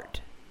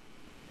start?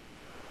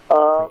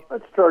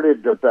 It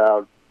started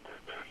about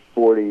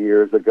 40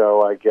 years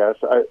ago, I guess.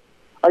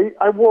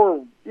 I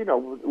wore,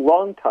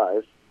 long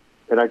ties,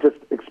 and I just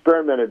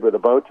experimented with a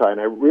bow tie, and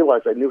I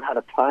realized I knew how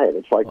to tie it.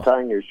 It's like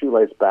tying your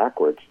shoelace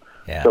backwards.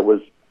 Yeah. So it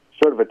was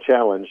sort of a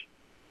challenge,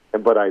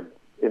 but an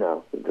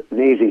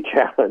easy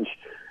challenge.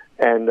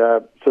 And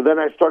so then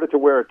I started to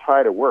wear a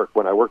tie to work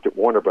when I worked at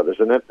Warner Brothers,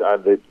 and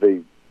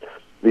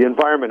the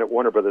environment at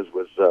Warner Brothers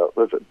was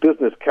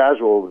business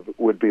casual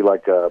would be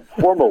like a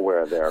formal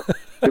wear there.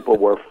 People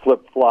wore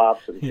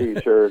flip-flops and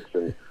T-shirts,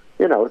 and,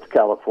 it's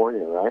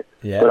California, right?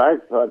 Yeah. But I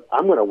thought,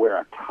 I'm going to wear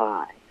a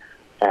tie.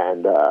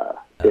 And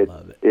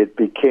it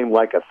became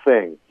like a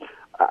thing.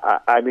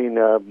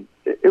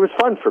 It was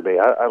fun for me.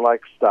 I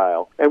like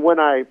style. And when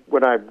I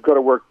go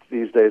to work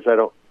these days, I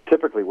don't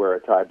typically wear a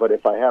tie, but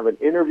if I have an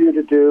interview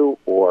to do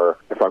or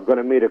if I'm going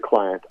to meet a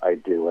client, I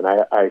do. And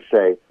I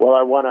say, well,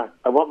 I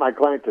want my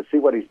client to see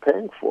what he's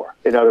paying for.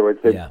 In other words,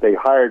 they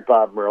hired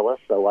Bob Merlis,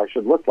 so I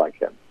should look like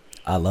him.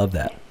 I love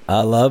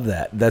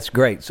that. That's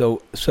great.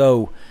 So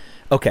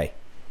okay,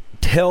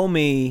 tell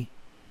me,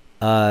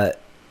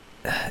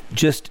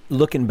 just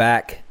looking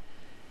back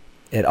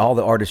at all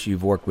the artists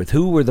you've worked with,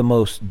 who were the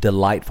most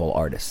delightful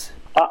artists?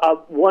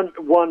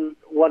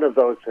 One of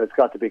those has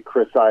got to be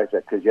Chris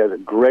Isaak, because he has a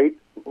great,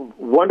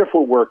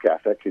 wonderful work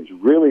ethic. He's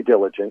really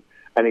diligent,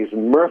 and he's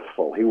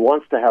mirthful. He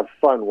wants to have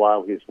fun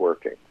while he's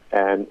working.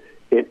 And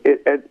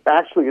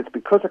it's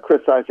because of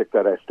Chris Isaak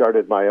that I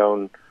started my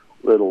own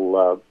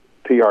little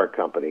PR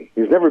company.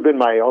 He's never been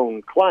my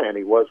own client.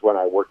 He was when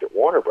I worked at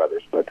Warner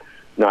Brothers, but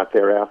not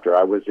thereafter.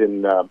 I was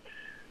in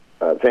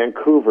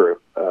Vancouver,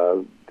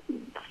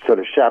 sort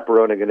of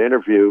chaperoning an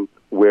interview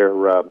where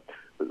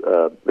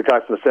the guy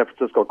from the San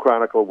Francisco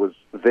Chronicle was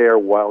there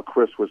while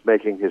Chris was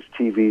making his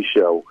TV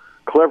show,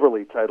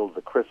 cleverly titled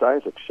The Chris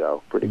Isaak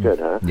Show. Pretty good,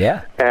 huh?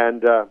 Yeah.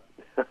 And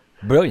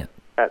brilliant.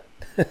 And,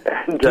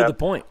 to the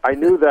point. I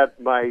knew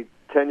that my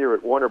tenure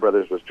at Warner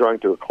Brothers was drawing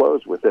to a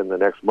close within the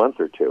next month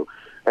or two.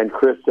 And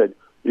Chris said,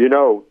 you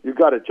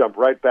got to jump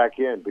right back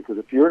in, because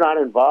if you're not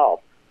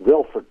involved,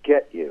 they'll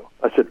forget you.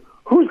 I said,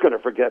 who's going to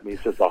forget me? He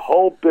says, the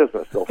whole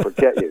business, they'll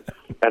forget you.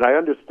 And I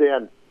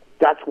understand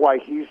that's why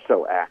he's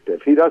so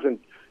active. He doesn't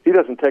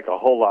take a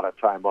whole lot of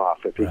time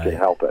off if he can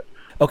help it.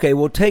 Okay,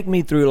 well, take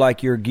me through,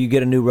 like, you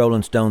get a new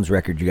Rolling Stones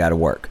record, you got to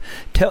work.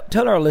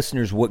 Tell our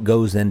listeners what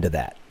goes into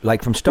that,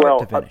 like from start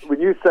to finish. When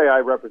you say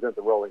I represent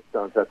the Rolling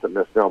Stones, that's a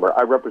misnomer.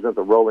 I represent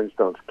the Rolling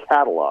Stones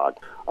catalog.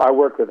 I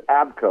work with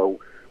ABKCO,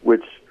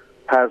 which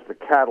has the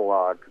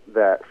catalog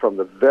that from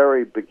the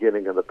very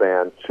beginning of the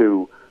band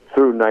through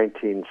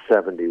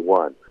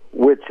 1971,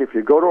 which if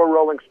you go to a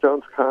Rolling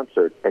Stones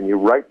concert and you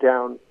write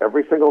down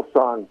every single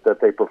song that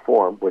they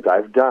perform, which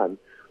I've done,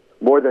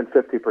 more than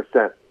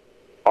 50%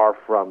 are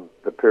from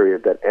the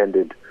period that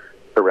ended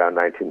around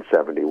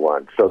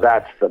 1971. So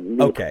that's the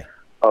meat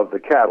of the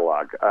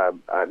catalog.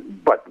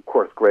 But, of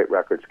course, great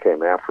records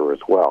came after as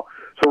well.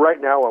 So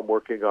right now I'm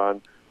working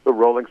on the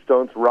Rolling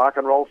Stones Rock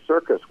and Roll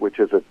Circus, which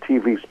is a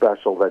TV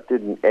special that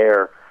didn't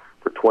air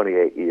for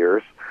 28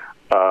 years.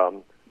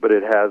 But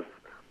it has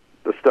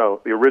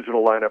the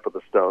original lineup of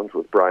the Stones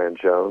with Brian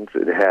Jones.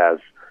 It has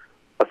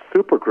a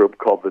supergroup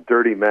called the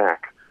Dirty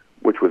Mac,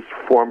 which was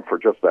formed for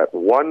just that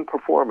one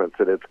performance,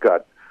 and it's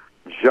got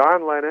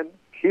John Lennon,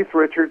 Keith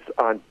Richards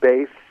on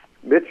bass,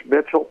 Mitch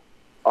Mitchell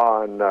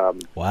on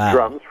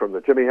drums from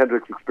the Jimi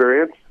Hendrix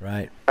Experience,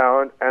 right?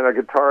 And a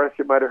guitarist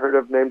you might have heard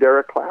of named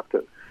Eric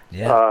Clapton.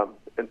 Yeah.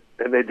 And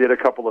they did a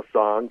couple of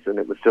songs, and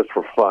it was just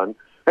for fun.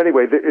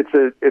 Anyway,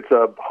 it's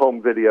a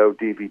home video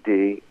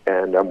DVD,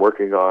 and I'm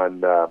working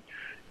on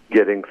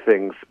getting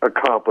things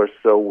accomplished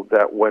so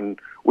that when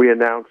we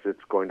announce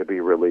it's going to be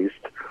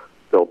released,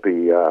 there'll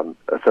be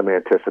some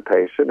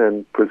anticipation,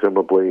 and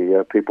presumably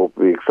people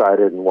will be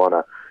excited and want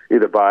to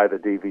either buy the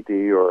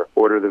DVD or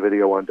order the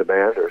video on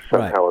demand or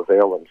somehow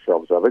avail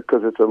themselves of it,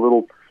 because it's a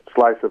little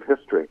slice of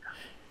history.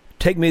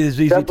 Take me to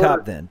ZZ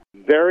Top then.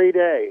 Very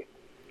day,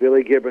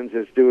 Billy Gibbons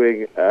is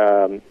doing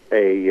a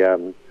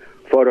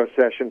photo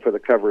session for the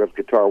cover of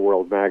Guitar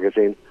World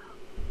magazine.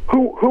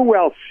 Who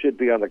else should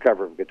be on the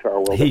cover of Guitar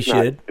World? He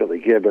should. Not Billy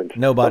Gibbons.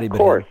 Nobody of but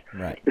course.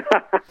 him. Right.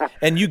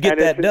 And you get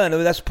that done.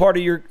 That's part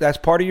of your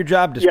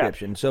job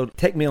description. Yes. So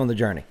take me on the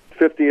journey.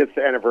 50th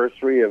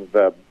anniversary of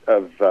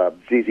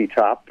ZZ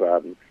Top.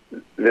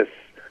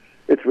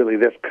 It's really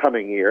this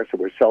coming year, so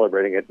we're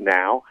celebrating it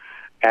now.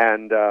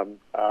 And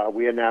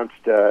we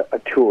announced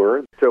a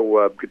tour.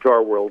 So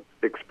Guitar World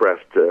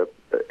expressed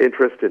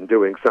interest in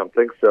doing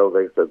something. So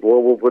they said,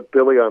 well, we'll put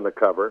Billy on the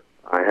cover.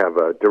 I have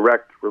a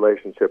direct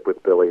relationship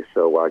with Billy,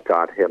 so I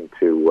got him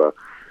to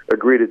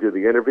agree to do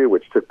the interview,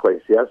 which took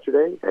place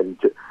yesterday. And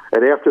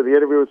after the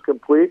interview was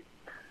complete,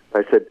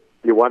 I said,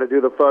 you want to do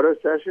the photo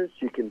sessions?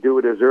 You can do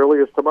it as early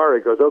as tomorrow.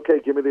 He goes,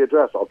 okay, give me the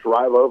address. I'll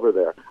drive over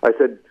there. I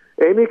said,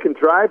 Amy can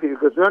drive you. He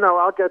goes, no,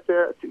 I'll get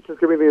there. Just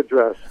give me the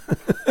address.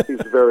 He's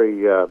a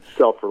very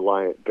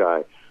self-reliant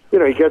guy.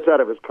 He gets out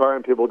of his car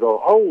and people go,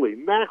 holy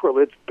mackerel,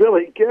 it's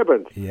Billy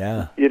Gibbons.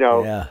 Yeah.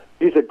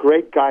 He's a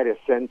great guy to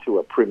send to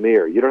a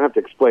premiere. You don't have to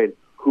explain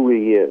who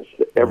he is.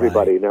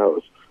 Everybody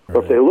knows.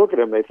 But if they look at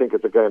him, they think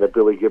it's a guy in a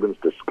Billy Gibbons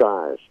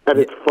disguise. And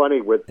it's funny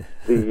with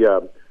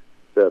the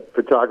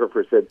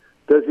photographer said,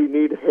 does he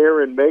need hair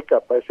and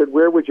makeup? I said,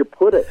 where would you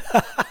put it?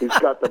 He's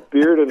got the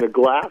beard and the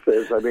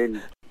glasses. I mean,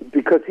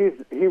 because he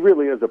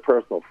really is a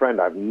personal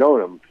friend. I've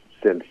known him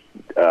since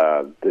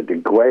the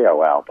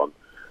DeGuayo album.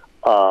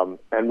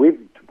 And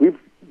we've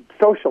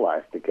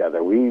socialized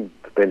together. We've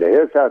been to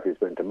his house. He's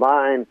been to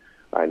mine.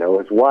 I know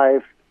his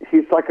wife.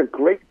 He's like a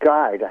great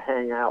guy to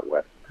hang out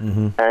with.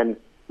 Mm-hmm. And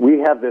we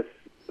have this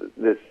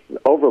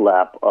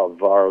overlap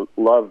of our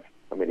love.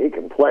 I mean, he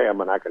can play him,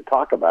 and I can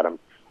talk about him,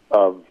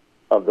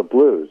 of the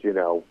blues,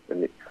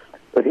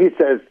 but he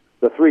says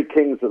the three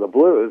kings of the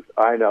blues,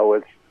 I know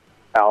it's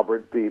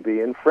Albert, B.B.,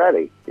 and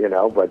Freddie,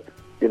 but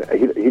he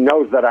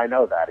knows that I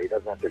know that. He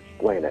doesn't have to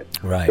explain it.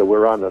 Right. So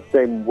we're on the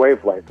same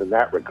wavelength in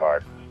that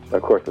regard.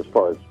 Of course, as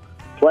far as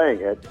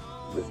playing it,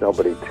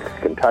 nobody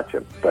can touch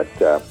him, but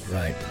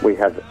we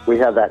have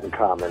that in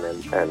common,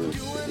 and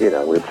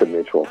it's a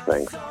mutual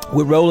thing.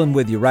 We're rolling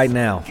with you right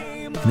now,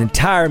 an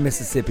entire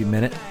Mississippi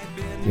Minute.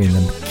 You're in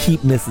the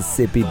Keep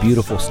Mississippi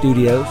Beautiful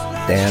Studios.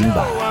 Stand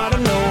by. I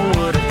don't know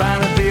what it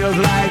finally feels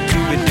like to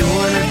be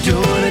doing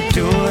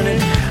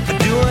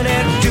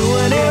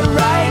it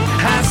right.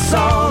 I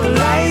saw the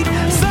light.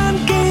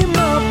 Sun came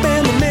up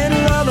in the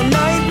middle of the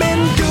night.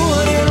 Been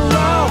doing it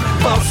wrong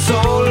for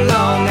so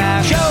long.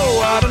 I sure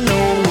ought to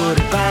know what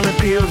it finally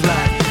feels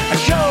like. I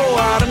sure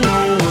ought to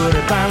know what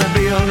it finally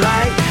feels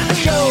like. I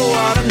sure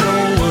ought to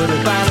know what it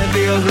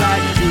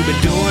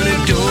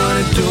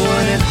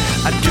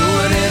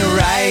doing it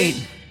right.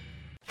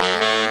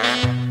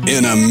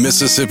 In a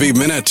Mississippi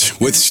Minute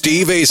with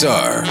Steve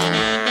Azar.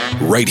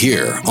 Right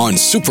here on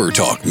Super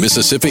Talk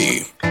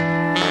Mississippi.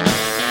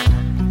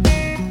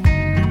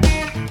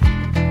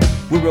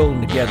 We're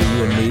rolling together,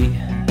 you and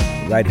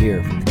me, right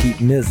here from the Keep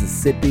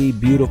Mississippi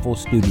beautiful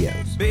studios.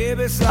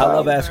 I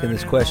love asking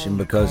this question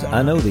because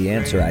I know the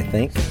answer, I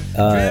think,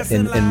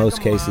 in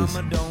most cases.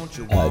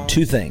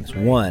 Two things.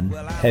 One,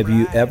 have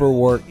you ever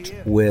worked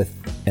with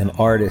an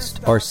artist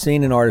or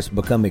seen an artist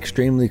become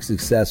extremely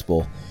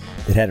successful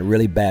that had a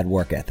really bad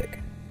work ethic?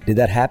 Did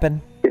that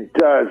happen? It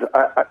does.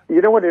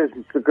 You know what it is?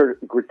 It's the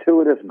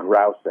gratuitous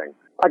grousing.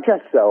 I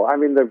guess so. I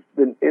mean, there's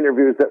been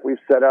interviews that we've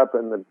set up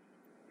and the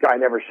guy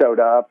never showed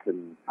up,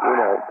 and,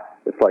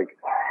 it's like...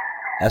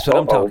 That's what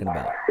I'm talking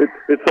about.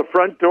 It's the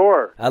front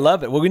door. I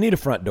love it. Well, we need a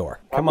front door.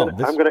 Come on.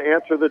 I'm going to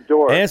answer the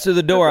door. Answer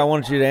the door. I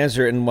want you to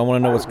answer it, and I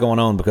want to know what's going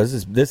on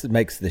because this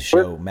makes the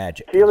show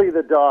magic. Keely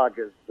the dog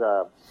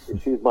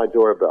she's my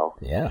doorbell.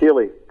 Yeah.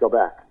 Keely, go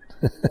back.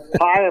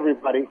 Hi,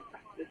 everybody.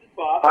 This is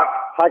Bob.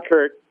 Hi,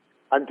 Kurt.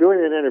 I'm doing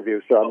an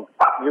interview, so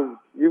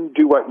you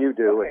do what you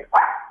do. And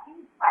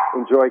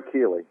enjoy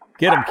Keely.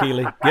 Get him,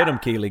 Keely. Get him,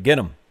 Keely. Get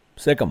him.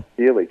 Sick him.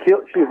 Keely.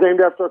 She's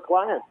named after a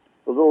client,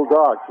 the little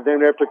dog. She's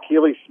named after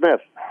Keely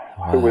Smith,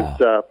 who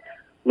was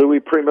Louis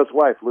Prima's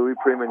wife, Louis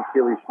Prima and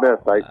Keely Smith.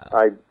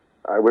 I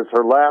was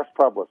her last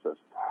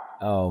publicist.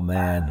 Oh,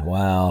 man.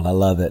 Wow. I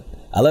love it.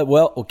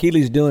 Well,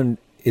 Keely's doing,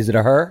 is it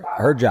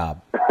her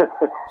job?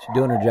 She's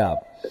doing her job.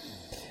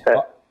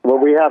 Well,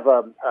 we have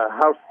a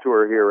house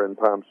tour here in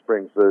Palm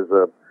Springs. There's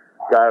a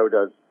guy who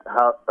does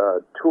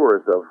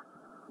tours of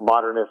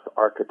modernist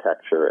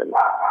architecture, and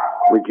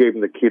we gave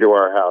him the key to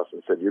our house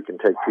and said, you can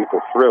take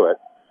people through it.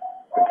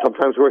 And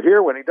sometimes we're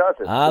here when he does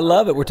it. I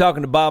love it. We're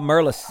talking to Bob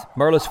Merlis.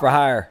 Merlis for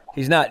hire.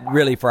 He's not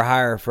really for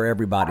hire for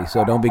everybody,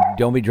 so don't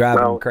be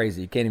driving him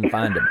crazy. You can't even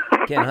find him.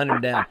 You can't hunt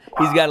him down.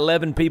 He's got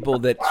 11 people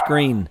that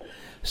screen.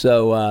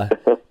 So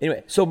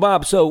anyway, so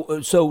Bob,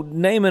 so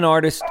name an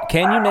artist.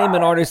 Can you name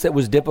an artist that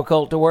was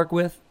difficult to work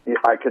with?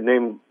 I could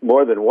name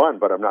more than one,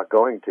 but I'm not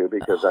going to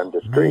because I'm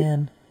discreet.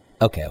 Man.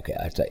 Okay.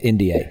 It's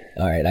NDA.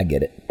 All right, I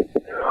get it.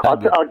 I'll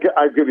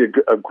give you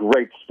a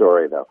great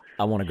story, though.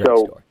 I want a great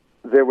story.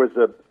 There was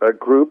a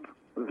group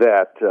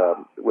that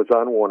was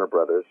on Warner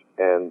Brothers,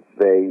 and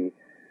they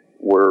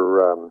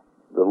were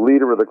the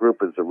leader of the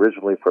group is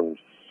originally from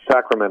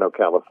Sacramento,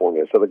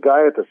 California. So the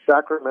guy at the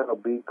Sacramento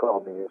Bee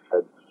called me and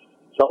said,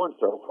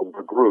 so-and-so from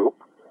the group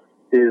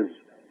is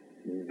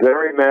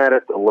very mad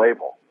at the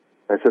label.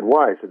 I said,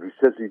 why? He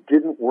says you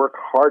didn't work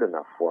hard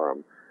enough for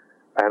him.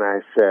 And I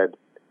said,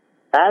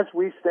 as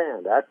we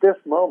stand at this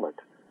moment,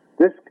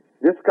 this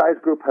guy's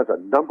group has a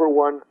number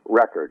one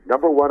record,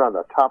 number one on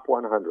the top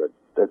 100.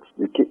 That's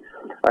the key.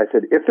 I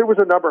said, if there was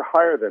a number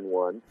higher than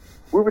one,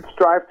 we would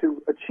strive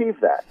to achieve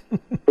that.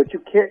 But you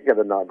can't get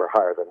a number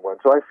higher than one.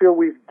 So I feel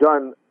we've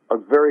done a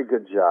very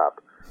good job.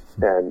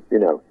 And,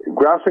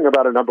 grousing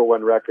about a number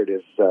one record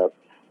is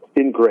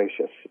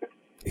ingracious.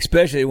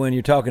 Especially when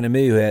you're talking to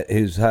me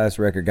whose highest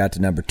record got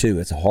to number 2.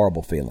 It's a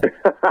horrible feeling.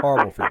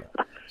 Horrible feeling.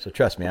 So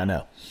trust me, I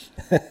know.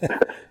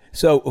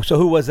 So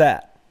who was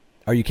that?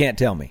 Or you can't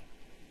tell me?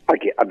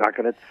 I'm not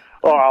going to.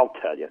 Oh, I'll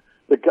tell you.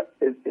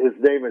 His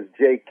name is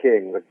Jay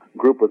King. The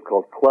group was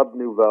called Club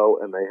Nouveau,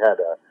 and they had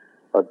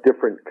a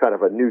different kind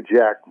of a New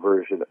Jack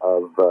version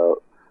of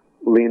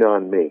Lean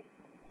On Me.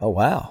 Oh,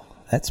 wow.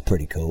 That's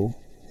pretty cool.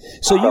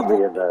 So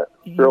probably in the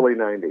early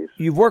 90s.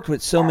 You've worked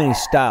with so many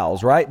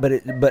styles, right?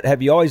 But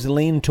have you always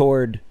leaned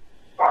toward?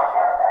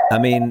 I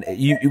mean,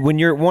 when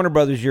you're at Warner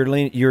Brothers,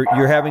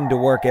 you're having to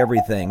work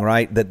everything,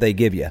 right, that they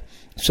give you.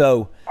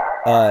 So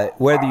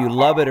whether you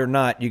love it or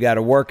not, you got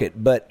to work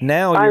it. But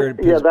now you're at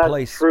a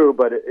place. That's true,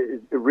 but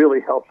it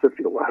really helps if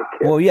you like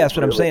it. Well, yeah, that's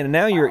what I'm saying. And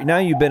now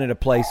you've been at a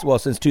place,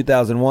 since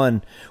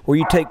 2001, where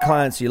you take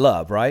clients you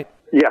love, right?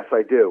 Yes,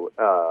 I do.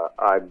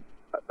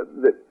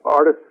 The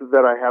artists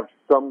that I have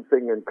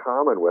something in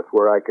common with,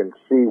 where I can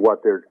see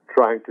what they're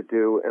trying to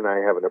do, and I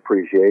have an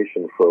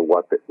appreciation for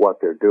what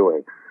they're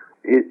doing.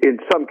 In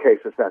some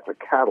cases, that's a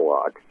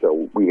catalog.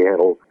 So we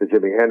handle the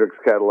Jimi Hendrix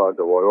catalog,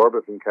 the Roy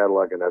Orbison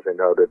catalog, and as I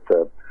noted,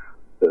 the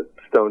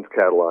Stones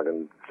catalog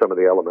and some of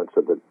the elements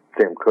of the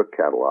Sam Cooke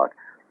catalog.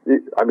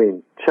 I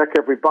mean, check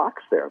every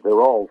box there. They're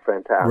all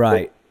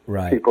fantastic.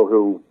 Right. People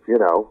who,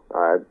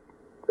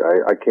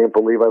 I can't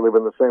believe I live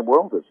in the same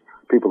world as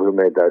people who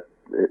made that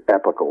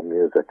epical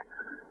music.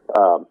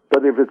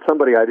 But if it's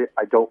somebody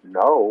I don't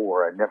know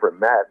or I never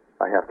met,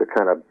 I have to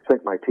kind of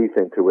sink my teeth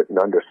into it and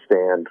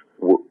understand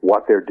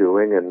what they're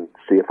doing and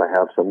see if I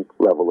have some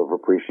level of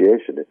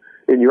appreciation.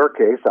 In your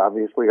case,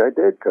 obviously I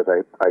did, because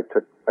I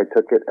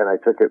took it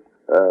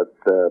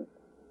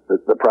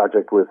the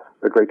project with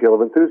a great deal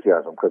of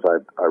enthusiasm, because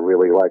I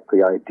really liked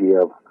the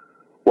idea of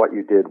what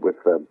you did with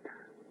the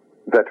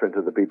Veterans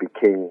of the B.B.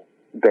 King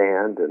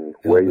band and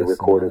where you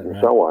recorded and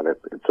so on. It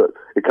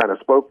kind of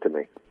spoke to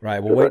me.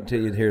 Right. Well, wait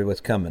until you hear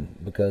what's coming,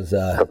 because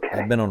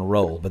I've been on a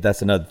roll, but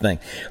that's another thing.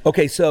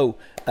 Okay, so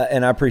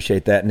and I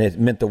appreciate that, and it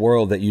meant the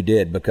world that you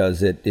did,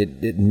 because it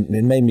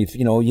made me,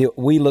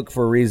 we look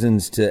for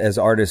reasons as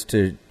artists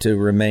to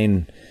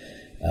remain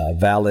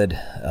valid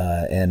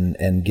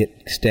and get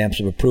stamps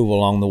of approval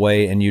along the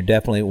way, and you're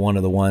definitely one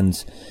of the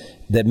ones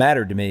that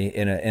mattered to me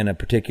in a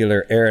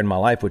particular era in my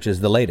life, which is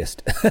the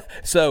latest.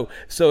 so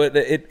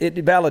it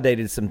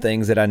validated some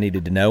things that I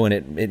needed to know, and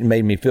it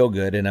made me feel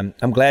good. And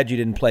I'm glad you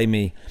didn't play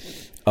me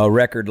a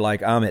record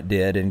like Amit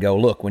did and go,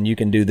 look, when you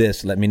can do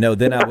this, let me know.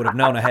 Then I would have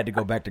known I had to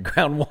go back to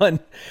ground one.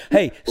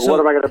 Hey, so what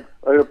am I going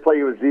to play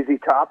you a ZZ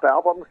Top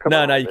album?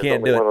 No, you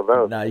can't do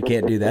it. No, you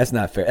can't do that. That's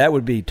not fair. That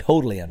would be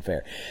totally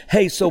unfair.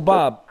 Hey, so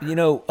Bob,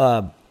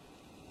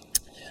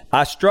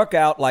 I struck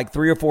out like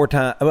 3 or 4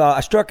 times. Well, I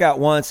struck out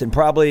once and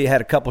probably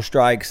had a couple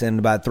strikes and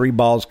about 3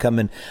 balls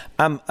coming.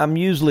 I'm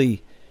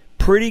usually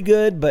pretty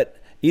good, but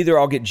either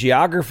I'll get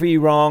geography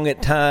wrong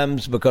at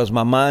times because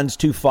my mind's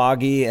too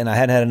foggy and I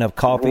hadn't had enough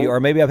coffee, or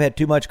maybe I've had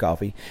too much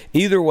coffee.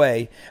 Either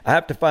way, I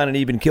have to find an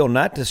even kill,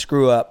 not to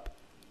screw up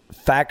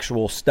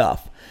factual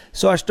stuff.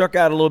 So I struck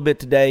out a little bit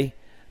today.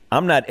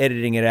 I'm not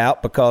editing it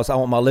out because I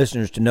want my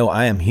listeners to know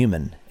I am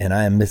human and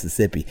I am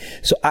Mississippi.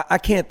 So I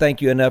can't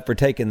thank you enough for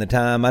taking the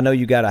time. I know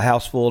you got a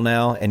house full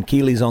now and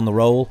Keely's on the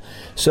roll.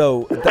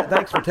 So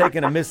thanks for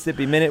taking a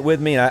Mississippi Minute with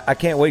me. I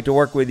can't wait to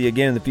work with you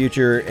again in the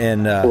future.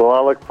 And well,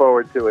 I look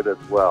forward to it as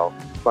well.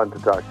 Fun to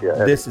talk to you.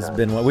 This has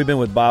been we've been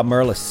with Bob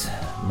Merlis,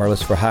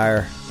 Merlis for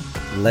Hire,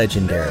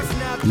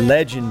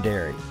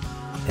 legendary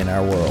in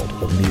our world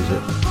of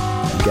music.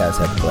 You guys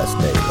have a blessed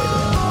day later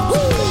on.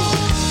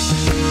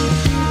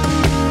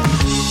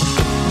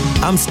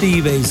 I'm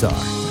Steve Azar.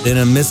 In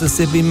a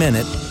Mississippi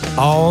Minute,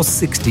 all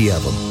 60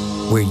 of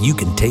them, where you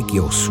can take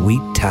your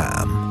sweet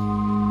time.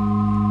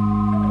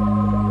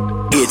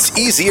 It's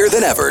easier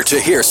than ever to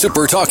hear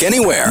Super Talk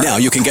anywhere. Now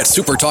you can get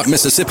Super Talk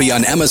Mississippi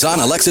on Amazon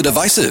Alexa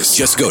devices.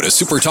 Just go to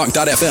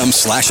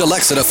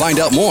supertalk.fm/Alexa to find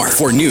out more.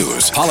 For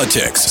news,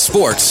 politics,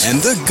 sports,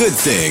 and the good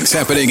things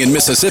happening in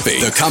Mississippi.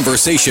 The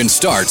conversation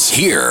starts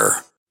here.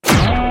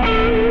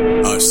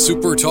 A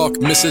Super Talk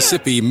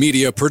Mississippi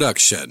media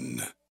production.